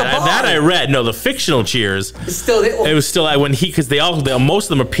know that I read. No, the fictional Cheers. It's still. It was still when because most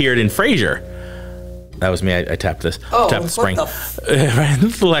of them appeared in Frasier. That was me. I tapped this. Tapped the spring. Right, a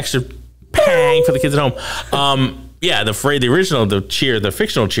little extra pang for the kids at home. Yeah, the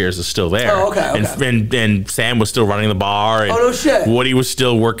fictional Cheers is still there. Oh, okay. And Sam was still running the bar. And no shit. Woody was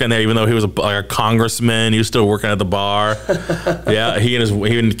still working there, even though he was a congressman. He was still working at the bar. Yeah, he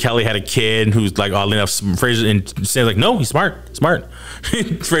and Kelly had a kid who's like oddly enough. Frasier and Sam's like, no, he's smart.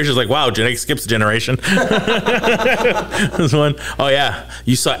 Frasier's like, wow, genetics skips a generation. This one. Oh yeah,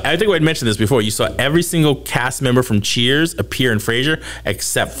 you saw. I think I had mentioned this before. You saw every single cast member from Cheers appear in Frasier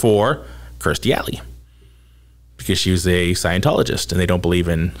except for Kirstie Alley. because she was a Scientologist, and they don't believe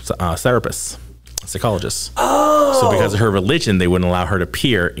in therapists, psychologists. Oh. So because of her religion, they wouldn't allow her to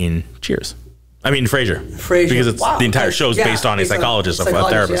appear in Cheers. I mean, Frasier. Because it's the entire show is based on a psychologist, a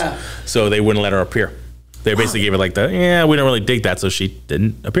therapist. Yeah. So they wouldn't let her appear. They basically gave it like we don't really dig that, so she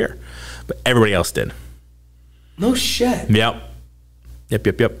didn't appear. But everybody else did. No shit. Yep.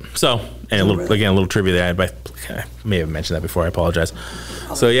 So, and a little trivia there. I may have mentioned that before. I apologize.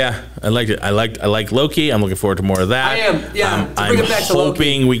 So yeah, I liked it. I like Loki. I'm looking forward to more of that. I am. Yeah. I'm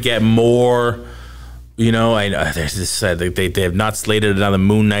hoping we get more. You know, there's this they have not slated another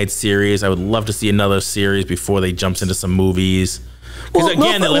Moon Knight series. I would love to see another series before they jumps into some movies. Because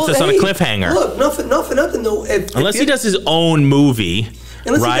again, they left us on a cliffhanger. Look, nothing though. Unless he does his own movie,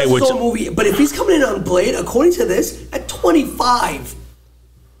 right? His own movie, but if he's coming in on Blade, according to this, at 25.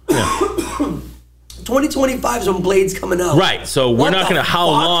 Yeah. 2025 is when Blade's coming out. Right. So we're not going to, how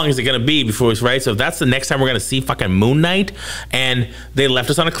long is it going to be before it's right? So if that's the next time we're going to see fucking Moon Knight, and they left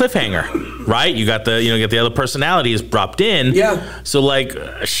us on a cliffhanger, right? You got the other personalities dropped in. Yeah. So like,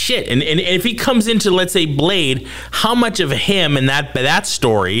 shit. And if he comes into, let's say, Blade, how much of him and that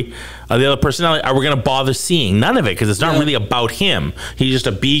story, the other personality, are we going to bother seeing? None of it, because it's not really about him. He's just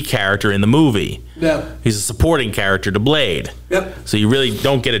a B character in the movie. Yeah. He's a supporting character to Blade. Yep. So you really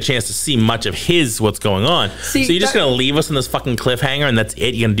don't get a chance to see much of what's going on. So you're just going to leave us in this fucking cliffhanger, and that's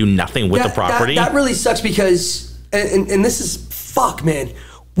it? You're going to do nothing with the property? That really sucks, because, and this is, fuck, man.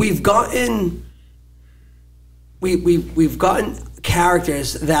 We've gotten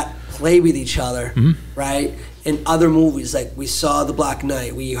characters that play with each other, right? In other movies, like we saw The Black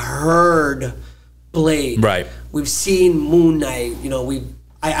Knight, we heard Blade, right? We've seen Moon Knight. You know,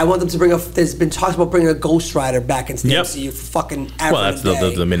 I want them to bring up. There's been talks about bringing a Ghost Rider back into the MCU for fucking ever. Well, that's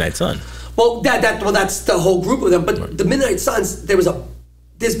the Midnight Sun. Well, that's the whole group of them. But the Midnight Suns,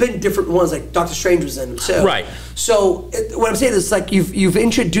 there's been different ones, like Doctor Strange was in them too. Right. So what I'm saying is, like, you've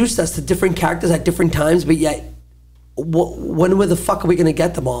introduced us to different characters at different times, but yet, when the fuck are we gonna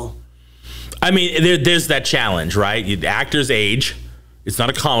get them all? I mean, there's that challenge, right? The actors age. It's not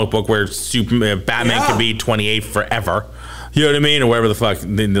a comic book where Batman can be 28 forever. You know what I mean? Or whatever the fuck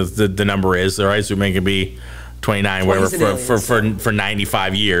the number is, all right? Superman can be 29, whatever, for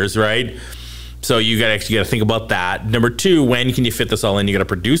 95 years, right? So you got to think about that. Number two, when can you fit this all in? You got to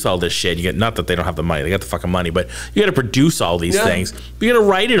produce all this shit. Not that they don't have the money; they got the fucking money, but you got to produce all these things. But you got to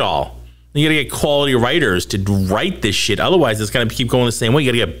write it all. You got to get quality writers to write this shit. Otherwise, it's going to keep going the same way.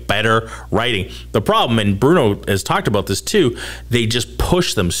 You got to get better writing. The problem, and Bruno has talked about this too, they just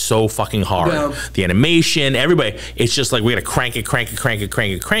push them so fucking hard. Yeah. The animation, everybody, it's just like we got to crank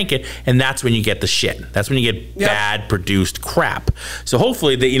it, and that's when you get the shit. That's when you get bad produced crap. So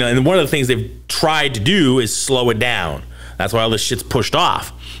hopefully, and one of the things they've tried to do is slow it down. That's why all this shit's pushed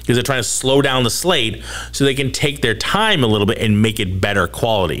off, because they're trying to slow down the slate so they can take their time a little bit and make it better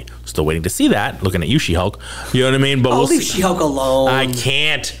quality. Still waiting to see that. Looking at you, She-Hulk. You know what I mean? But we'll leave She-Hulk alone. I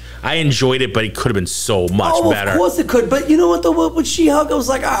can't. I enjoyed it, but it could have been so much better. Of course it could. But you know what, though? With She-Hulk, I was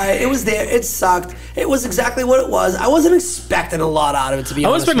like, all right, it was there. It sucked. It was exactly what it was. I wasn't expecting a lot out of it, to be honest.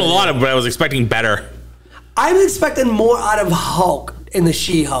 I wasn't expecting a lot of it, but I was expecting better. I was expecting more out of Hulk in the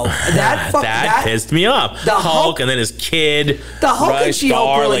She-Hulk. That pissed me off. The Hulk and then his kid. The Hulk and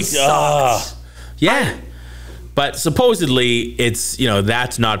She-Hulk really sucked. Yeah. But supposedly it's,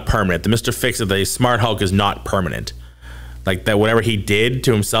 that's not permanent. The Mr. Fix-It, the Smart Hulk, is not permanent. Like that, whatever he did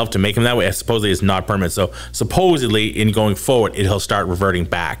to himself to make him that way, supposedly is not permanent. So supposedly in going forward, he'll start reverting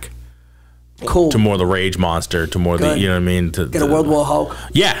back. Cool. To more the rage monster, to more the, you know what I mean? Get a World War Hulk.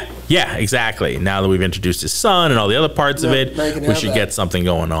 Yeah, exactly. Now that we've introduced his son and all the other parts of it, we should get something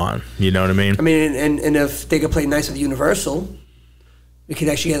going on. You know what I mean? I mean, and if they could play nice with Universal, we could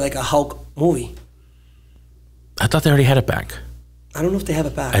actually get like a Hulk movie. I thought they already had it back. I don't know if they have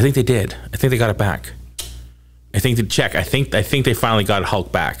it back. I think they did. I think they got it back. I think to check. I think they finally got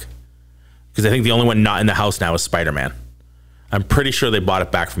Hulk back, because I think the only one not in the house now is Spider-Man. I'm pretty sure they bought it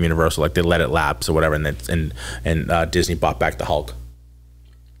back from Universal, like they let it lapse or whatever, and Disney bought back the Hulk.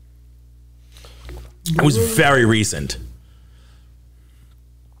 It was very recent.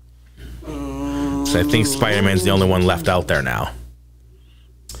 So I think Spider-Man's the only one left out there now.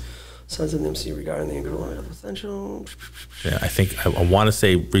 Sons of the MC regarding the incredible potential. Yeah, I think I want to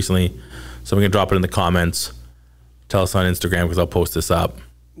say recently. Someone can drop it in the comments. Tell us on Instagram, because I'll post this up.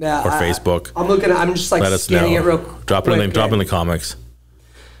 Yeah, or Facebook. I'm just like scanning it real quick. Drop it in the comics.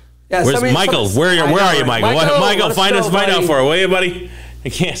 Yeah, where's Michael? Where are you, Michael? Michael, find out for it, will you, buddy? I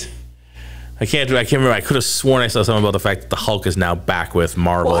can't remember. I could have sworn I saw something about the fact that the Hulk is now back with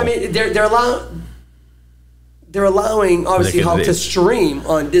Marvel. Well, I mean, they're they're allowing obviously Hulk to it's- stream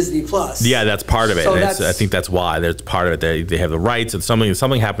on Disney Plus. Yeah, that's part of it. So I think that's why. That's part of it. They have the rights. If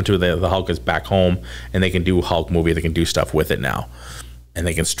something happened to it, the Hulk is back home, and they can do Hulk movie. They can do stuff with it now, and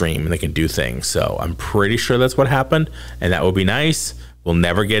they can stream and they can do things. So I'm pretty sure that's what happened, and that would be nice. We'll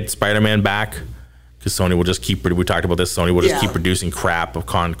never get Spider-Man back because Sony will just keep. We talked about this. Sony will just keep producing crap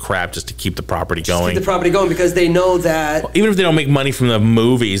just to keep the property going. Keep the property going because they know that even if they don't make money from the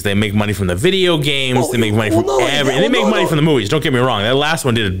movies, they make money from the video games. They make money from everything. They make money from the movies. Don't get me wrong. That last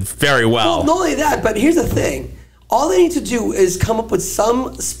one did very well. Not only that, but here's the thing. All they need to do is come up with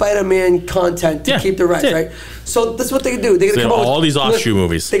some Spider-Man content to keep the rights, right? So that's what they can do. They're gonna come up with all these offshoot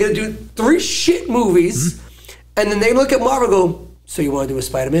movies. They're gonna do 3 shit movies, and then they look at Marvel and go, so you want to do a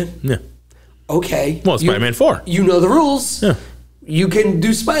Spider-Man? Yeah. Okay. Well, Spider-Man 4. You know the rules. Yeah. You can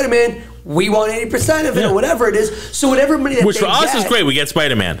do Spider-Man. We want 80% of it or whatever it is. So whatever money that Which they for us get, is great. We get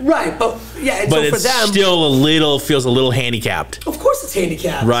Spider-Man. Right, but yeah, and But so for it's them, still feels a little handicapped. of course it's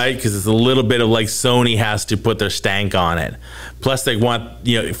handicapped. Right? Because it's a little bit of like Sony has to put their stank on it. Plus they want,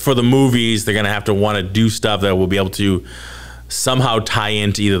 for the movies, they're going to have to want to do stuff that will be able to somehow tie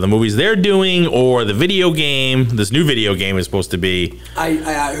into either the movies they're doing or the video game. This new video game is supposed to be.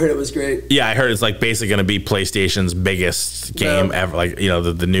 I heard it was great. Yeah, I heard it's like basically going to be PlayStation's biggest game ever. Like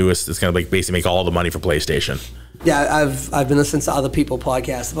the newest. It's going to basically make all the money for PlayStation. Yeah, I've been listening to other people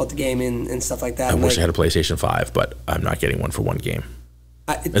podcasts about the game and stuff like that. I wish I had a PlayStation 5, but I'm not getting one for one game.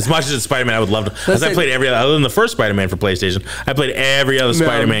 As much as it's Spider-Man, I would love to. As I played other than the first Spider-Man for PlayStation, I played every other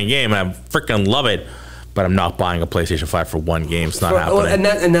Spider-Man game, and I freaking love it. But I'm not buying a PlayStation 5 for one game. It's not happening.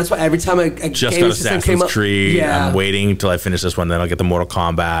 And that's why every time a just game got Assassin's Creed. I'm waiting until I finish this one, then I'll get the Mortal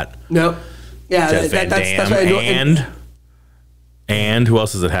Kombat. No. Yeah, that's what I know. And who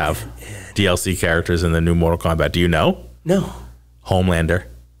else does it have? DLC characters in the new Mortal Kombat. Do you know? No. Homelander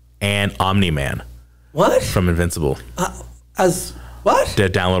and Omni-Man. What? From Invincible. As what? They're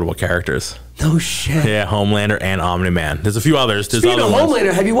downloadable characters. No shit. Yeah, Homelander and Omni-Man. There's a few others. Speaking of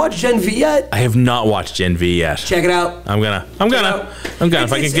Homelander, have you watched Gen V yet? I have not watched Gen V yet. Check it out. I'm gonna.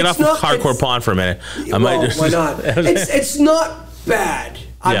 If I can get off hardcore pawn for a minute, I might just. Why not? It's not bad.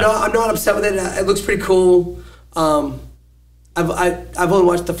 I'm not upset with it. It looks pretty cool. I've only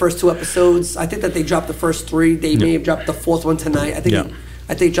watched the first 2 episodes. I think that they dropped the first 3. They may have dropped the 4th one tonight. I think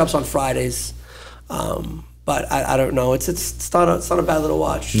it drops on Fridays. But I don't know. It's not a bad little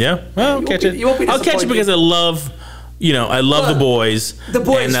watch. Yeah, well, I'll catch it. I'll catch it because I love, the boys. The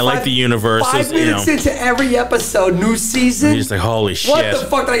boys, and I like the universe. 5 minutes into every episode, new season. You're just like, holy shit! What the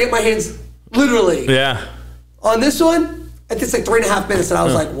fuck did I get my hands? Literally. Yeah. On this one, I think it's like 3.5 minutes, and I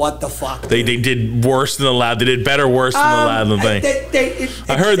was like, what the fuck? They did worse than the lab. They did better worse than the lab thing.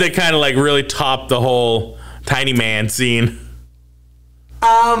 I heard they kind of like really topped the whole Tiny Man scene.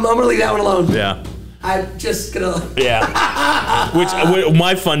 I'm gonna leave that one alone. Yeah. I'm just gonna. Yeah. Which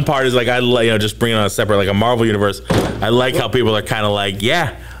my fun part is like just bringing on a separate like a Marvel universe. I like how people are kind of like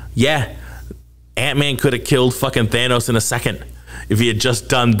yeah, Ant-Man could have killed fucking Thanos in a second if he had just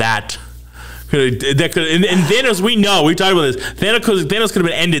done that. And Thanos, we talked about this. Thanos could have been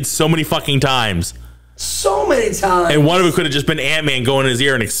ended so many fucking times. So many times. And one of it could have just been Ant-Man going in his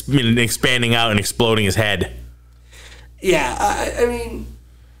ear and expanding out and exploding his head. Yeah, I mean.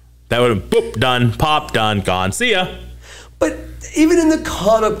 That would have been boop, done, pop, done, gone. See ya. But even in the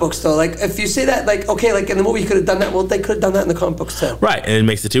comic books, though, like if you say that, like okay, like in the movie you could have done that. Well, they could have done that in the comic books too. Right, and it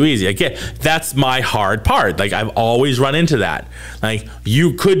makes it too easy. Again, that's my hard part. Like I've always run into that. Like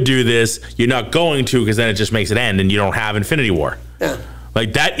you could do this, you're not going to, because then it just makes it end, and you don't have Infinity War. Yeah.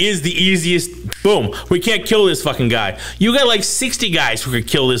 Like that is the easiest. Boom. We can't kill this fucking guy. You got like 60 guys who could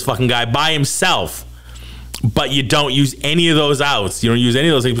kill this fucking guy by himself. But you don't use any of those outs. You don't use any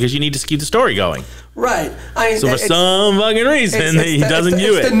of those things because you need to keep the story going. Right. I mean, so for some fucking reason, he doesn't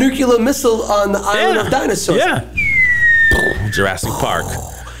use it. It's the nuclear missile on the island of dinosaurs. Yeah. Jurassic Park.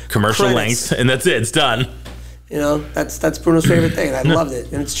 Commercial length, and that's it. It's done. That's Bruno's favorite thing, and I loved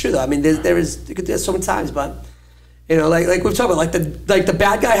it. And it's true, though. I mean, there's so many times, but... like we've talked about, like the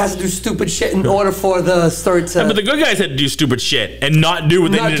bad guy has to do stupid shit in order for the story to. But the good guys had to do stupid shit and not do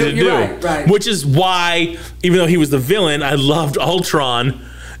what they needed to do. Right. Which is why, even though he was the villain, I loved Ultron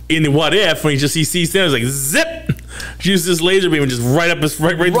in What If when he sees Thanos like zip, uses this laser beam and just right the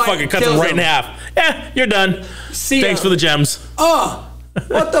fucking cuts him right in half. Yeah, you're done. Thanks for the gems. Oh,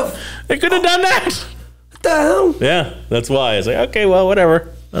 what the? They could have done that. What the hell? Yeah, that's why it's like okay, well, whatever.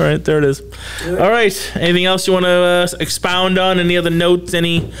 All right, there it is. All right, anything else you want to expound on? Any other notes?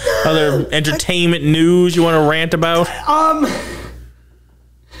 Any other entertainment news you want to rant about? I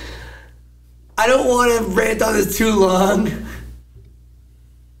don't want to rant on this too long.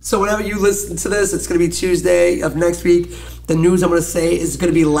 So whenever you listen to this, it's going to be Tuesday of next week. The news I'm going to say is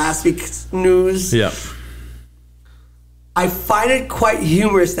going to be last week's news. Yeah. I find it quite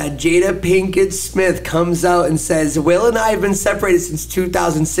humorous that Jada Pinkett Smith comes out and says, Will and I have been separated since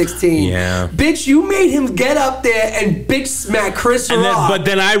 2016. Yeah. Bitch, you made him get up there and bitch smack Chris Rock. But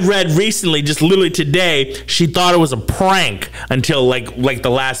then I read recently, just literally today, she thought it was a prank until like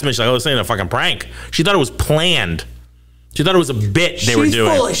the last minute. She's like, oh, this ain't a fucking prank. She thought it was planned. She thought it was a bit they were doing.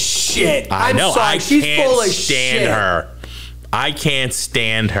 She's full of shit. I know. Sorry. She's full of stand shit. her. I can't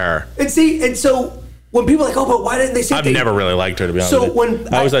stand her. And so when people are like, oh, but why didn't they say I've never really liked her, to be honest with you.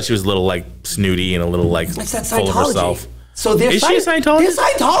 I always thought she was a little like snooty and a little like it's that full of herself. So is she a Scientologist? They're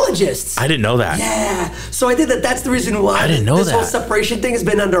Scientologists. I didn't know that. Yeah. So I think that's the reason why I didn't know this that. whole separation thing has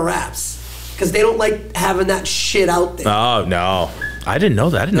been under wraps. Because they don't like having that shit out there. Oh, no. I didn't know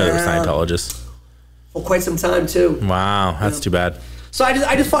that. I didn't know they were Scientologists. For quite some time, too. Wow. That's too bad. So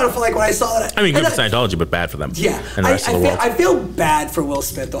I just found it like when I saw that. I mean, good for Scientology, but bad for them. Yeah. And the rest of the world. I feel bad for Will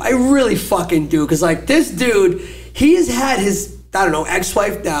Smith, though. I really fucking do. Because, like, this dude, he has had his, I don't know,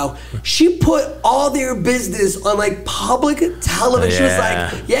 ex-wife now. She put all their business on, like, public television. She was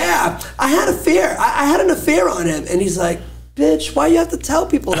like, yeah, I had an affair. I had an affair on him. And he's like, bitch, why you have to tell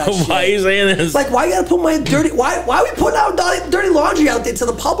people that shit? Why are you saying this? Like, why you gotta put my dirty... Why are we putting out dirty laundry out there to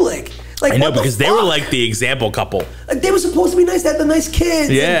the public? Like, I know, because they were like the example couple. Like, they were supposed to be nice. They had the nice kids.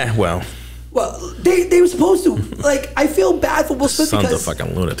 Yeah, well, they were supposed to. Like, I feel bad for Will Smith son's because... a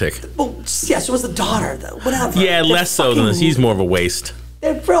fucking lunatic. Well, yeah, so was the daughter, though. Whatever. Yeah, less so than this. He's more of a waste.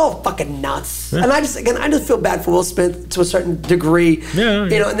 They're all fucking nuts. Yeah. And I just feel bad for Will Smith to a certain degree. Yeah.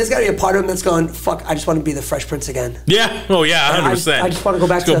 You know, and there's got to be a part of him that's going, fuck, I just want to be the Fresh Prince again. Yeah. Oh, yeah, 100%. I just want to go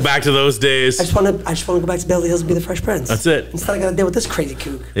back back to those days. I just want to go back to Beverly Hills and be the Fresh Prince. That's it. Instead, I got to deal with this crazy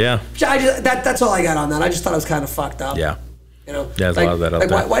kook. Yeah. That's all I got on that. I just thought it was kind of fucked up. Yeah. You know? Yeah, there's a lot of that out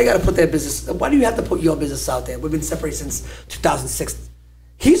there. Why you got to put their business... Why do you have to put your business out there? We've been separated since 2006.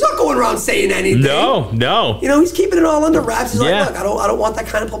 He's not going around saying anything. No. You know, he's keeping it all under wraps. He's like, look, I don't want that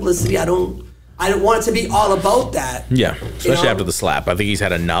kind of publicity. I don't want it to be all about that. Yeah, especially after the slap. I think he's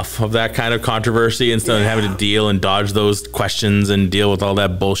had enough of that kind of controversy instead of having to deal and dodge those questions and deal with all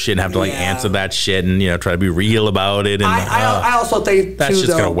that bullshit and have to like answer that shit and, you know, try to be real about it. And I also think that's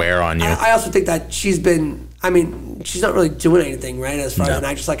just going to wear on you. I also think that she's not really doing anything, right? As far as an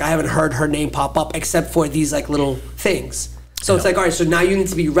actress, like I haven't heard her name pop up except for these like little things. So it's like, all right, so now you need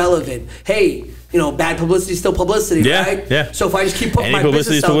to be relevant. Hey, you know, bad publicity is still publicity, right? Yeah. So if I just keep putting my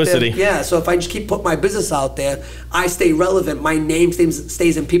business out there, so if I just keep putting my business out there, I stay relevant. My name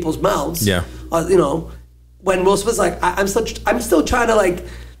stays in people's mouths. Yeah. You know, when Will Smith's like, I'm still trying to like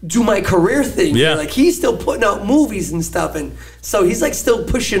do my career thing. Yeah. Like he's still putting out movies and stuff, and so he's like still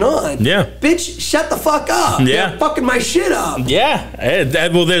pushing on. Yeah. Bitch, shut the fuck up. Yeah. You're fucking my shit up. Yeah.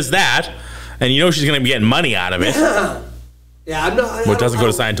 Well, there's that, and you know she's gonna be getting money out of it. Yeah. Yeah, I'm not. Which doesn't go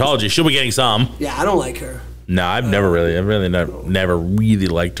to Scientology. She'll be getting some. Yeah, I don't like her. No, I've never really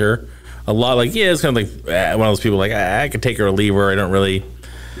liked her. A lot, like, yeah, it's kind of like one of those people like, I could take her or leave her. I don't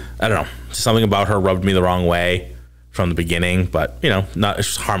know. Something about her rubbed me the wrong way from the beginning, but, you know,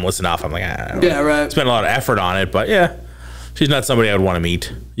 it's harmless enough. I'm like, yeah, right. Spent a lot of effort on it, but yeah, she's not somebody I would want to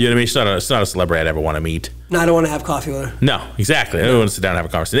meet. You know what I mean? She's not a celebrity I'd ever want to meet. No, I don't want to have coffee with her. No, exactly. I don't want to sit down and have a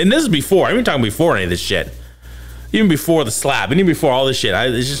conversation. And this is before. I'm even talking before any of this shit. Even before the slap, and even before all this shit,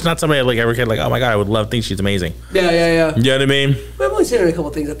 it's just not somebody I like ever like. Oh my god, I would think she's amazing. Yeah. You know what I mean? I've only seen her in a couple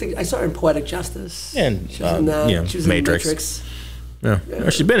of things. I think I saw her in Poetic Justice. Yeah, and she was in that. She was Matrix. in Matrix. Yeah. Well,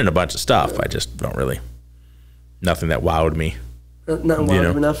 she's been in a bunch of stuff. I just don't really. Nothing that wowed me. Not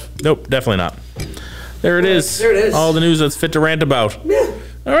wowed enough. Nope, definitely not. There it is. There it is. All the news that's fit to rant about. Yeah.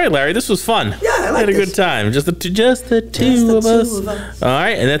 All right, Larry, this was fun. Yeah, I had a good time. Just the two of us. All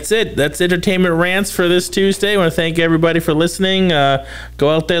right, and that's it. That's Entertainment Rants for this Tuesday. I want to thank everybody for listening. Go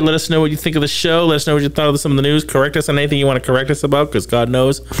out there, let us know what you think of the show. Let us know what you thought of some of the news. Correct us on anything you want to correct us about, because God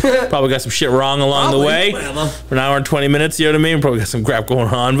knows, probably got some shit wrong along the way. Whatever. For an hour and 20 minutes, you know what I mean? Probably got some crap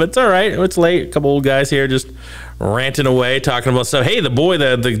going on, but it's all right. It's late. A couple old guys here just ranting away, talking about stuff. Hey, the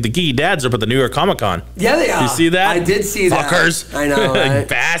geeky dads are up at the New York Comic Con. Yeah, they are. You see that? I did see that. Fuckers. I know, right?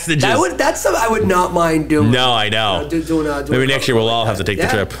 Bastards. That's something I would not mind doing. No, I know. Maybe next year we'll all have to take the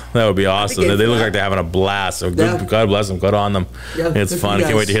trip. That would be awesome. They look like they're having a blast. So God bless them. Good on them. Yeah, it's fun. I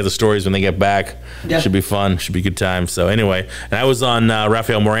can't wait to hear the stories when they get back. Yeah. Should be fun. Should be a good time. So anyway, and I was on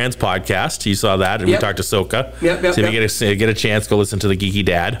Raphael Moran's podcast. You saw that, and we talked to Soka. So if you get a chance, go listen to the Geeky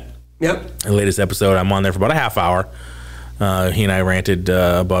Dad. Yep. The latest episode. I'm on there for about a half hour. He and I ranted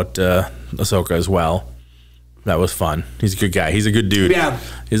about Ahsoka as well. That was fun. He's a good guy. He's a good dude. Yeah.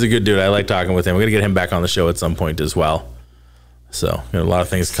 He's a good dude. I like talking with him. We're going to get him back on the show at some point as well. So, a lot of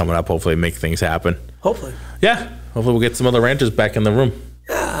things coming up. Hopefully, make things happen. Hopefully. Yeah. Hopefully, we'll get some other ranters back in the room.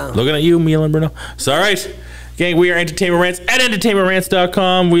 Yeah. Looking at you, Mila and Bruno. So, all right. Gang, we are Entertainment Rants at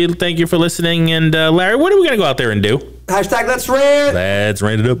entertainmentrants.com. We thank you for listening. And, Larry, what are we going to go out there and do? #Let's rant. Let's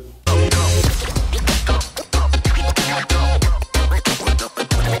rant it up.